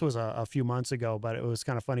show. This was a few months ago, but it was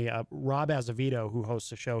kind of funny. Rob Azevedo, who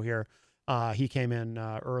hosts a show here, he came in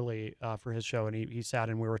early for his show, and he sat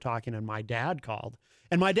and we were talking. And my dad called,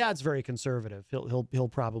 and my dad's very conservative. He'll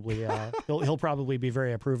probably he'll probably be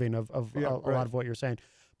very approving of a lot of what you're saying.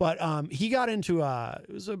 But he got into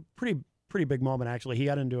it was a pretty big moment actually. He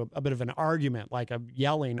got into a bit of an argument, like a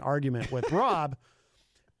yelling argument with Rob.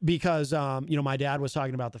 Because, my dad was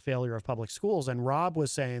talking about the failure of public schools, and Rob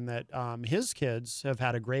was saying that his kids have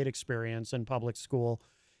had a great experience in public school.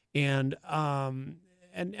 And I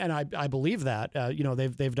believe that,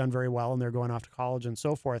 they've done very well and they're going off to college and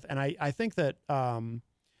so forth. And I think that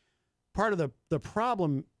part of the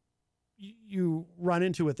problem you run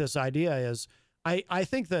into with this idea is I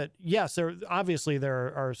think that, yes,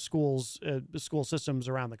 there are schools, school systems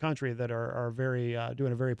around the country that are very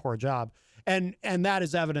doing a very poor job. And that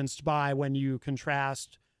is evidenced by when you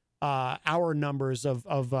contrast our numbers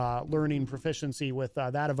of learning proficiency with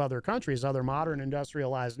that of other countries, other modern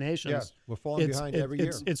industrialized nations. Yeah, we're falling behind every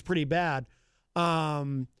year. It's pretty bad.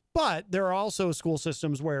 But there are also school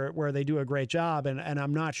systems where they do a great job, and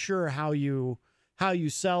I'm not sure how you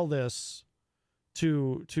sell this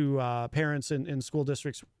to parents in school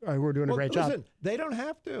districts who are doing a great job. They don't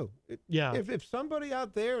have to. Yeah. If somebody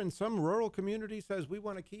out there in some rural community says we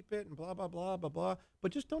want to keep it and blah, blah, blah, blah, blah,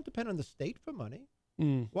 but just don't depend on the state for money.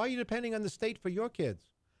 Why are you depending on the state for your kids?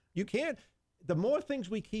 You can't. The more things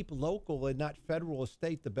we keep local and not federal or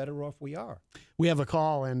state, the better off we are. We have a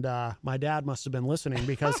call, and my dad must have been listening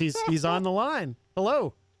because he's on the line.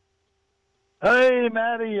 Hello. Hey,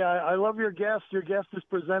 Maddie, I love your guest. Your guest is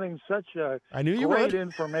presenting such great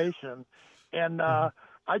information. And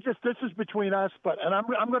this is between us, and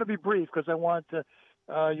I'm going to be brief because I want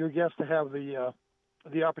your guest to have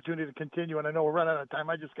the opportunity to continue. And I know we're running out of time.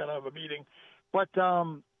 I just got out of a meeting. But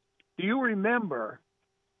do you remember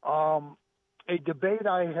a debate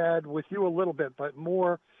I had with you a little bit, but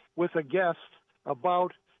more with a guest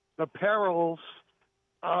about the perils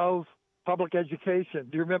of public education?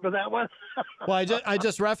 Do you remember that one? Well, I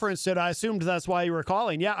just referenced it. I assumed that's why you were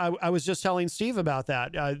calling. Yeah, I was just telling Steve about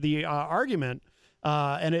that, the argument,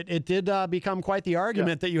 and it did become quite the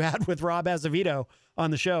argument that you had with Rob Azevedo on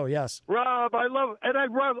the show. Yes, Rob, I love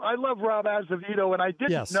Rob Azevedo, and I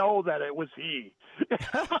didn't know that it was he.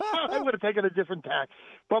 I would have taken a different tack.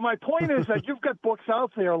 But my point is that you've got books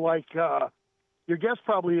out there like your guest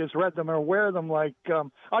probably has read them or aware of them. Like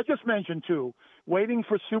I just mentioned two. Waiting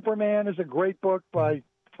for Superman is a great book by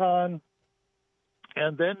Kahn.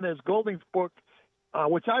 And then there's Golding's book,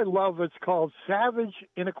 which I love. It's called Savage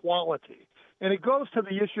Inequality. And it goes to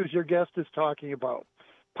the issues your guest is talking about.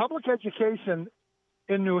 Public education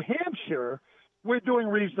in New Hampshire, we're doing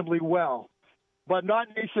reasonably well, but not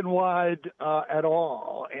nationwide at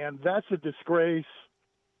all. And that's a disgrace.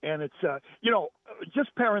 And it's,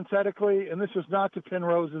 just parenthetically, and this is not to pin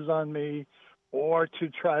roses on me or to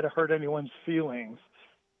try to hurt anyone's feelings,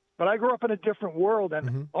 but I grew up in a different world,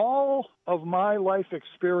 and all of my life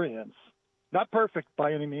experience, not perfect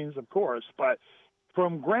by any means, of course, but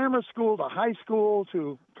from grammar school to high school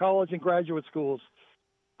to college and graduate schools,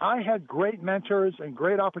 I had great mentors and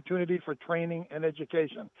great opportunity for training and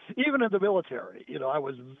education, even in the military. I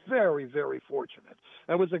was very, very fortunate.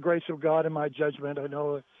 That was the grace of God in my judgment. I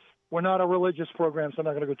know we're not a religious program, so I'm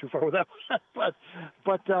not going to go too far with that.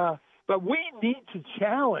 But we need to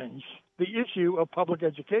challenge the issue of public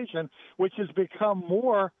education, which has become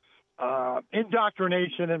more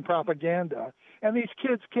indoctrination and propaganda. And these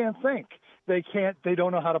kids can't think. They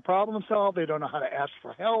don't know how to problem solve. They don't know how to ask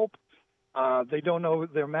for help. They don't know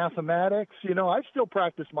their mathematics. I still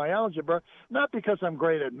practice my algebra, not because I'm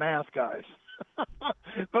great at math, guys,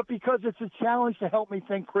 but because it's a challenge to help me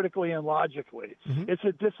think critically and logically. It's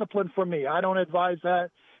a discipline for me. I don't advise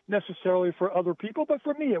that necessarily for other people, but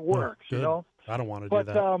for me it works, I don't want to do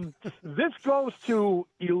that. But this goes to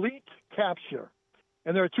elite capture.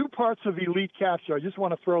 And there are two parts of elite capture. I just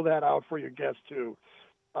want to throw that out for your guests, too.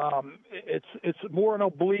 It's more an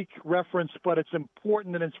oblique reference, but it's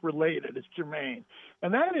important and it's related. It's germane.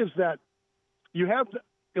 And that is that you have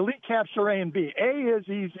elite capture A and B. A is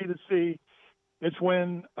easy to see. It's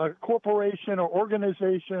when a corporation or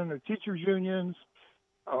organization or teachers' unions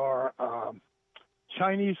or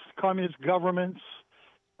Chinese communist governments,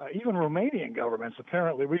 even Romanian governments,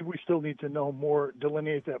 apparently, we still need to know more,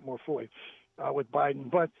 delineate that more fully with Biden.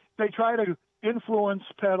 But they try to influence,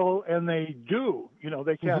 peddle, and they do.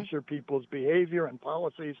 They capture people's behavior and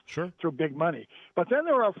policies through big money. But then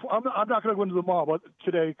there are, I'm not going to go into them all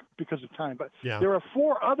today because of time, but there are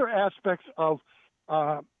four other aspects of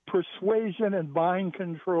persuasion and buying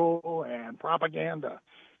control and propaganda.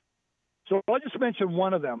 So I'll just mention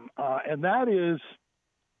one of them, and that is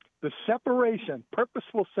the separation,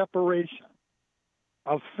 purposeful separation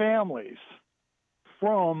of families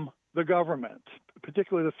from the government,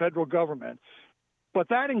 particularly the federal government. But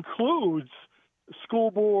that includes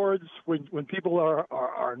school boards when people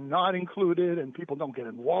are not included and people don't get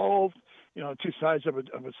involved, two sides of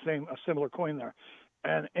a similar coin there.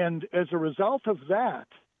 And as a result of that,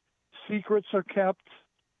 secrets are kept,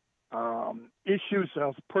 issues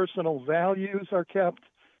of personal values are kept,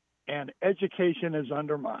 and education is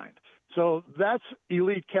undermined. So that's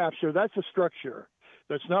elite capture. That's a structure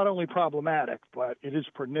that's not only problematic, but it is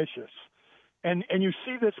pernicious. And you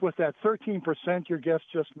see this with that 13% your guest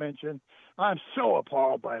just mentioned. I'm so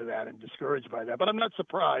appalled by that and discouraged by that, but I'm not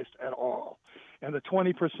surprised at all. And the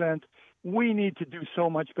 20%, we need to do so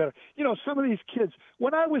much better. Some of these kids,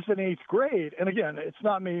 when I was in 8th grade, and again, it's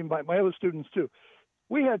not me, but my other students too,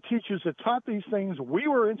 we had teachers that taught these things. We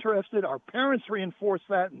were interested. Our parents reinforced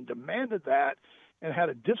that and demanded that and had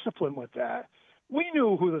a discipline with that. We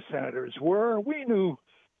knew who the senators were. We knew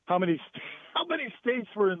how many states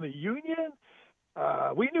were in the union.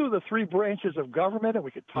 We knew the three branches of government, and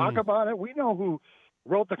we could talk about it. We know who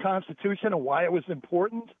wrote the Constitution and why it was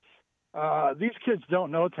important. These kids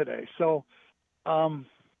don't know today. So I'm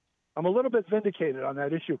a little bit vindicated on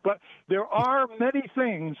that issue. But there are many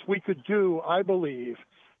things we could do, I believe,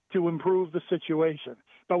 to improve the situation.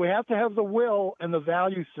 But we have to have the will and the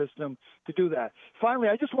value system to do that. Finally,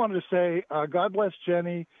 I just wanted to say, God bless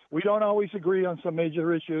Jenny. We don't always agree on some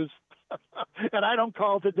major issues. And I don't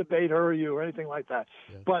call to debate her or you or anything like that.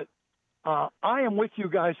 Yeah. But I am with you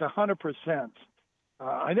guys 100%.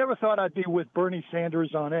 I never thought I'd be with Bernie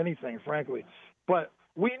Sanders on anything, frankly. But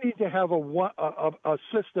we need to have a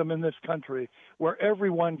system in this country where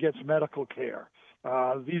everyone gets medical care.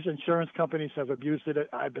 These insurance companies have abused it.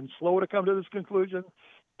 I've been slow to come to this conclusion,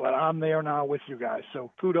 but I'm there now with you guys.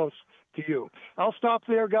 So kudos to you. I'll stop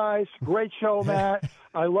there, guys. Great show, Matt.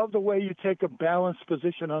 I love the way you take a balanced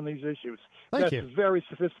position on these issues. Thank you. That's very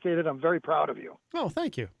sophisticated. I'm very proud of you. Oh,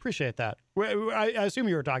 thank you. Appreciate that. I assume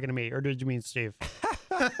you were talking to me, or did you mean Steve?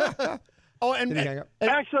 Oh, and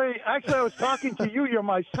actually, I was talking to you. You're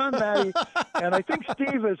my son, Matty, and I think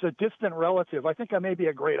Steve is a distant relative. I think I may be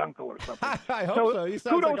a great uncle or something. I hope so. You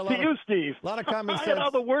sound kudos like to you, Steve. A lot of common sense. And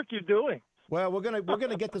all the work you're doing. Well, we're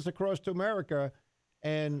gonna get this across to America,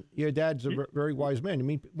 and your dad's a very wise man. I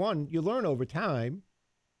mean, one, you learn over time,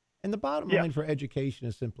 and the bottom line for education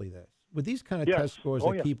is simply this: with these kind of test scores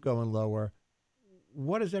that keep going lower,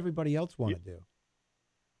 what does everybody else want to do?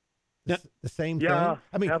 the same thing.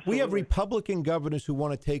 I mean, we have Republican governors who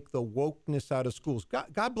want to take the wokeness out of schools.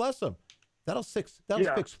 God bless them. That'll fix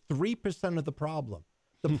 3% of the problem.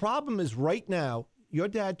 The problem is right now, your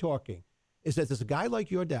dad talking, is that there's a guy like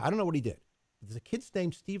your dad. I don't know what he did. There's a kid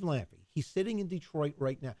named Steve Laffey. He's sitting in Detroit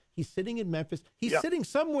right now. He's sitting in Memphis. He's sitting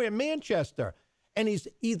somewhere in Manchester. And he's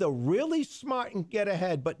either really smart and get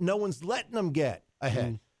ahead, but no one's letting him get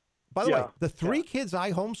ahead. By the way, the 3 kids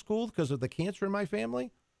I homeschooled because of the cancer in my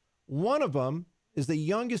family, one of them is the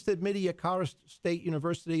youngest admittee at Connarton State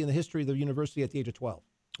University in the history of the university at the age of 12.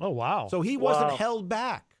 Oh, wow. So he wasn't held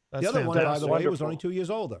back. That's the other fantastic. one, by the way, was only 2 years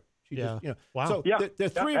older. She just, Wow. So there are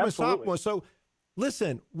 3 of us sophomores. So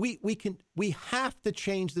listen, we have to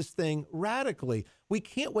change this thing radically. We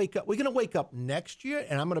can't wake up. We're going to wake up next year,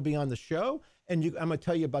 and I'm going to be on the show, and I'm going to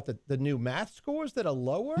tell you about the new math scores that are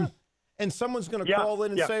lower, and someone's going to call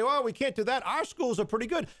in and say, oh, we can't do that. Our schools are pretty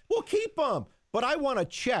good. We'll keep them. But I want a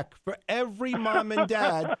check for every mom and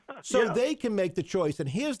dad so they can make the choice. And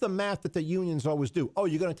here's the math that the unions always do. Oh,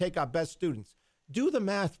 you're going to take our best students. Do the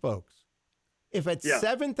math, folks. If it's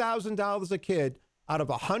 $7,000 a kid out of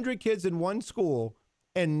 100 kids in one school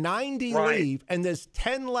and 90 leave and there's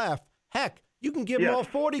 10 left, heck, you can give them all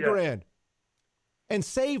 40 grand and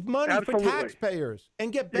save money for taxpayers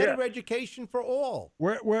and get better education for all.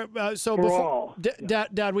 So before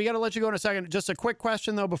Dad, we got to let you go in a second. Just a quick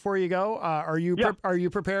question though before you go. Are you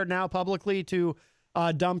prepared now publicly to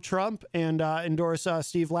dump Trump and endorse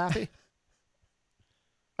Steve Laffey?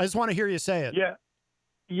 I just want to hear you say it. Yeah.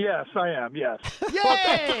 Yes, I am. Yes.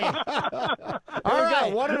 Yay! All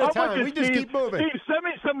right, one at a time. We just keep moving. Steve, send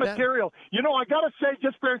me some material. You know, I got to say,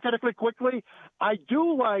 just parenthetically quickly, I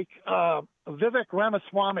do like Vivek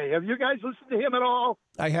Ramaswamy. Have you guys listened to him at all?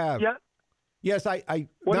 I have. Yeah. Yes, I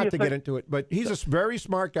not to get into it, but he's a very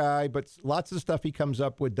smart guy, but lots of stuff he comes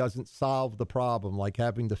up with doesn't solve the problem, like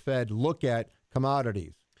having the Fed look at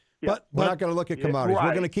commodities. But we're not going to look at commodities.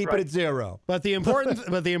 We're going to keep it at zero. But the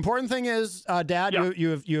important thing is, Dad,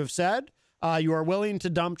 you have said you are willing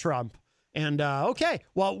to dump Trump. And okay,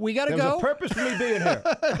 well, we got to go. There's a purpose for me being here.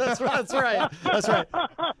 That's right.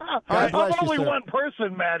 I'm only one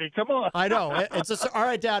person, Maddie. Come on. I know. All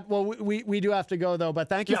right, Dad. Well, we do have to go though. But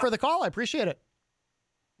thank you for the call. I appreciate it.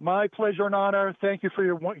 My pleasure and honor. Thank you for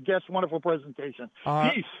your guest. Wonderful presentation.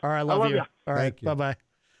 Peace. All right, I love you. All right, bye bye.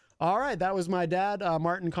 All right, that was my dad,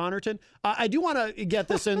 Martin Connarton. I do want to get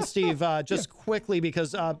this in, Steve, just quickly,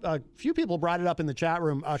 because a few people brought it up in the chat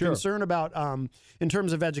room, concern about, in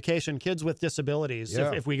terms of education, kids with disabilities,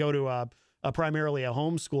 if we go to primarily a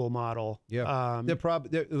homeschool model. Yeah,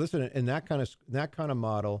 listen, in that kind of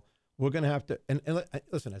model, we're going to have to, and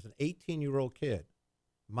listen, as an 18-year-old kid,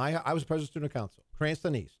 I was president of student council,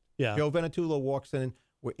 Crescenzio East. Yeah. Joe Venetullo walks in,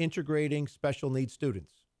 we're integrating special needs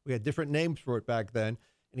students. We had different names for it back then.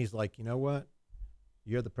 And he's like, you know what?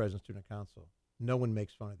 You're the president of student council. No one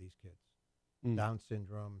makes fun of these kids. Down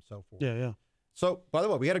syndrome, and so forth. Yeah. So, by the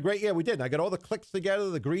way, we had a great year. We did. And I got all the cliques together,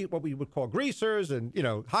 what we would call greasers and,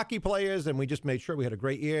 hockey players. And we just made sure we had a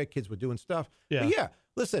great year. Kids were doing stuff. Yeah. But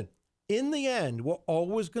listen, in the end, we're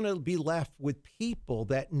always going to be left with people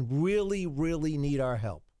that really, really need our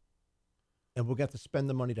help. And we'll get to spend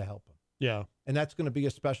the money to help them. Yeah. And that's going to be a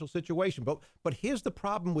special situation. But here's the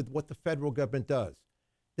problem with what the federal government does.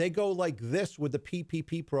 They go like this with the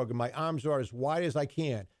PPP program. My arms are as wide as I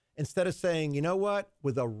can. Instead of saying, you know what,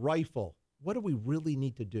 with a rifle, what do we really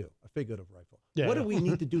need to do? A figurative rifle. What do we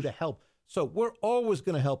need to do to help? So we're always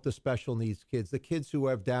going to help the special needs kids, the kids who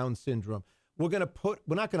have Down syndrome. We're not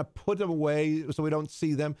going to put them away so we don't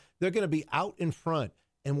see them. They're going to be out in front,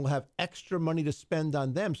 and we'll have extra money to spend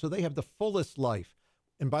on them so they have the fullest life.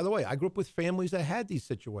 And by the way, I grew up with families that had these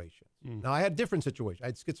situations. Now, I had different situations. I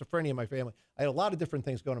had schizophrenia in my family. I had a lot of different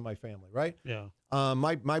things going in my family, right? Yeah.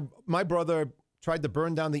 My brother tried to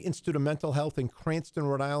burn down the Institute of Mental Health in Crescenzio,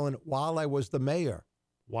 Rhode Island, while I was the mayor.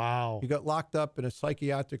 Wow. He got locked up in a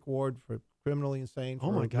psychiatric ward for criminally insane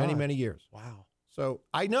for many, many years. Wow. So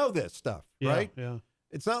I know this stuff, right? Yeah.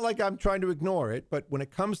 It's not like I'm trying to ignore it, but when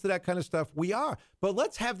it comes to that kind of stuff, we are. But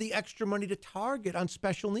let's have the extra money to target on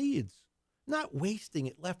special needs. Not wasting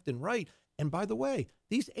it left and right. And by the way,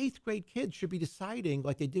 these 8th grade kids should be deciding,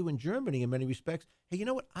 like they do in Germany in many respects, hey, you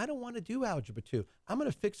know what? I don't want to do algebra 2. I'm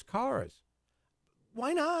going to fix cars.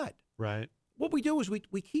 Why not? Right. What we do is we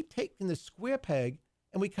keep taking the square peg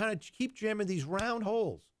and we kind of keep jamming these round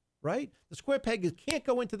holes, right? The square peg can't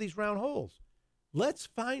go into these round holes. Let's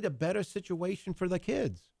find a better situation for the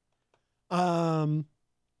kids.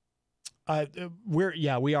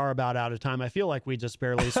 We are about out of time. I feel like we just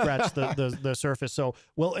barely scratched the surface. So,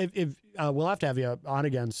 well, if we'll have to have you on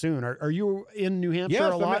again soon. Are you in New Hampshire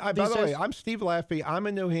a lot? By the way, I'm Steve Laffey. I'm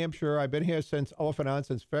in New Hampshire. I've been here off and on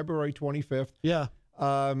since February 25th. Yeah.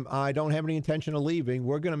 I don't have any intention of leaving.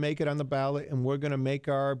 We're going to make it on the ballot, and we're going to make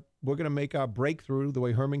our breakthrough the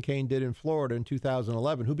way Herman Cain did in Florida in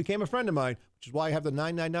 2011, who became a friend of mine, which is why I have the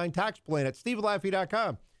 999 tax plan at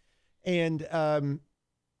stevelaffey.com. And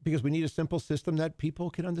because we need a simple system that people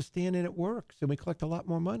can understand and it works, and we collect a lot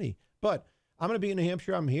more money. But I'm going to be in New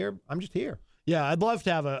Hampshire. I'm here. I'm just here. Yeah, I'd love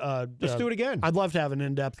to have let's do it again. I'd love to have an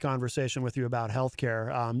in-depth conversation with you about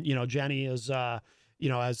healthcare. Jenny is,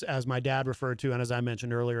 as my dad referred to, and as I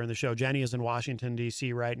mentioned earlier in the show, Jenny is in Washington,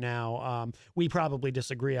 D.C. right now. We probably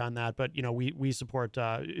disagree on that, but, we support,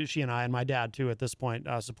 she and I and my dad, too, at this point,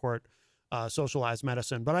 support socialized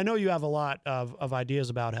medicine. But I know you have a lot of ideas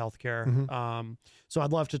about healthcare. Mm-hmm. So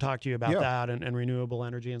I'd love to talk to you about that and renewable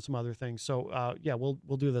energy and some other things. So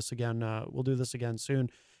we'll do this again. We'll do this again soon.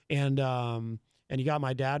 And you got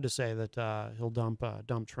my dad to say that he'll dump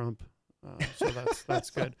Trump. So that's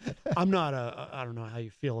good. I don't know how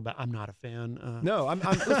you feel about. I'm not a fan. No, I'm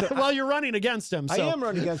listen, well, you're running against him. So. I am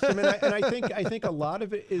running against him, and I think a lot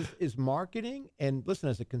of it is marketing. And listen,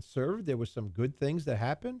 as a conservative, there were some good things that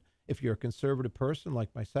happened. If you're a conservative person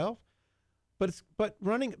like myself, but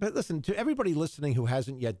listen to everybody listening who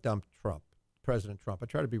hasn't yet dumped President Trump. I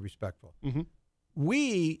try to be respectful. Mm-hmm.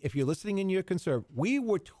 If you're listening and you're conservative, we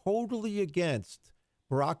were totally against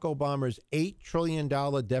Barack Obama's $8 trillion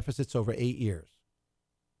deficits over 8 years.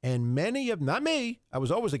 And many of, not me, I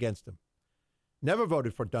was always against him, never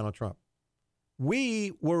voted for Donald Trump.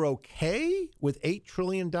 We were okay with $8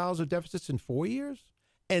 trillion of deficits in 4 years.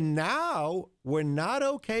 And now we're not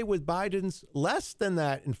okay with Biden's less than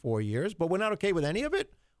that in 4 years, but we're not okay with any of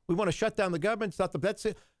it. We want to shut down the government. That's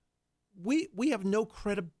it. We have no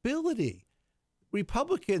credibility.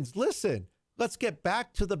 Republicans, listen, let's get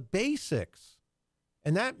back to the basics.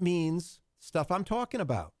 And that means stuff I'm talking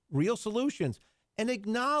about, real solutions, and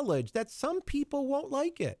acknowledge that some people won't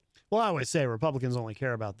like it. Well, I always say Republicans only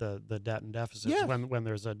care about the debt and deficits when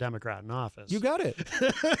there's a Democrat in office. You got it.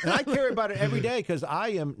 And I care about it every day because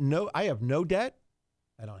I have no debt.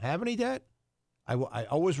 I don't have any debt. I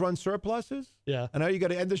always run surpluses. Yeah. I know you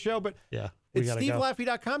got to end the show, but it's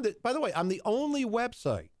stevelaffey.com. By the way, I'm the only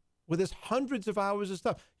website where there's hundreds of hours of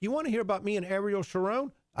stuff. You want to hear about me and Ariel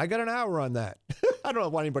Sharon? I got an hour on that. I don't know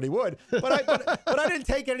if anybody would, but I didn't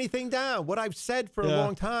take anything down. What I've said for a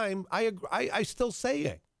long time, I still say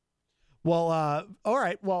it. Well, all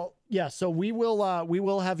right. Well, yeah. So we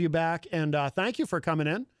will have you back, and thank you for coming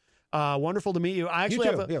in. Wonderful to meet you. I actually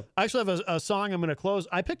have a song I'm going to close.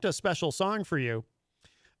 I picked a special song for you.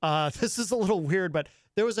 This is a little weird, but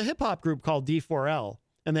there was a hip hop group called D4L,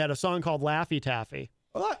 and they had a song called Laffey Taffy.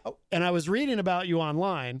 And I was reading about you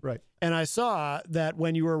online, right? And I saw that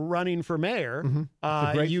when you were running for mayor,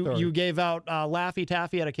 you gave out Laffey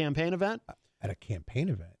Taffy at a campaign event. At a campaign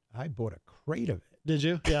event, I bought a crate of it. Did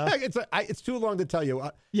you? Yeah. It's too long to tell you.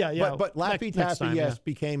 Yeah. But Laffey Taffy,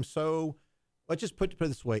 became so. Let's just put it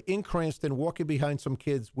this way: in Crescenzio, walking behind some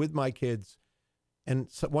kids with my kids, and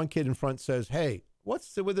one kid in front says, "Hey,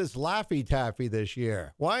 what's with this Laffey Taffy this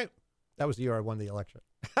year?" Why? That was the year I won the election.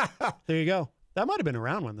 There you go. That might have been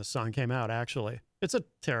around when this song came out. Actually, it's a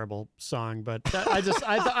terrible song, but I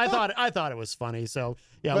thought it was funny. So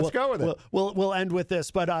yeah, let's go with it. We'll end with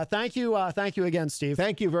this. But thank you again, Steve.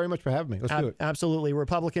 Thank you very much for having me. Let's do it. Absolutely,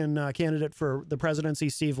 Republican candidate for the presidency,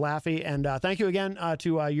 Steve Laffey, and thank you again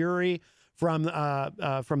to Yuri from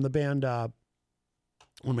the band. I want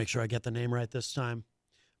to make sure I get the name right this time.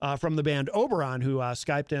 From the band Oberon, who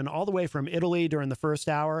Skyped in all the way from Italy during the first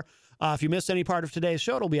hour. If you missed any part of today's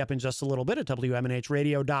show, it'll be up in just a little bit at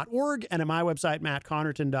WMNHradio.org and at my website,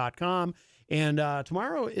 MattConnarton.com. And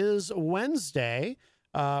tomorrow is Wednesday,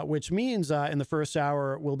 which means in the first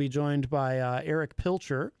hour, we'll be joined by Eric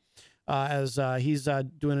Pilcher as he's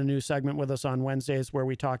doing a new segment with us on Wednesdays where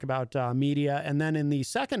we talk about media. And then in the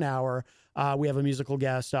second hour, we have a musical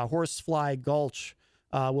guest, Horsefly Gulch,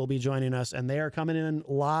 will be joining us, and they are coming in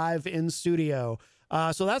live in studio.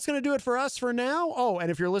 So that's going to do it for us for now. Oh, and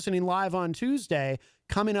if you're listening live on Tuesday,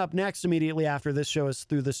 coming up next immediately after this show is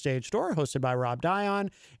Through the Stage Door, hosted by Rob Dion.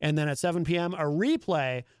 And then at 7 p.m., a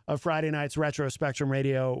replay of Friday night's Retro Spectrum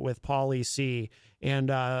Radio with Paulie C. And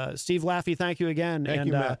Steve Laffey, thank you again. Thank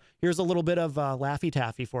you, Matt. Here's a little bit of Laffey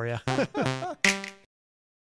Taffy for you.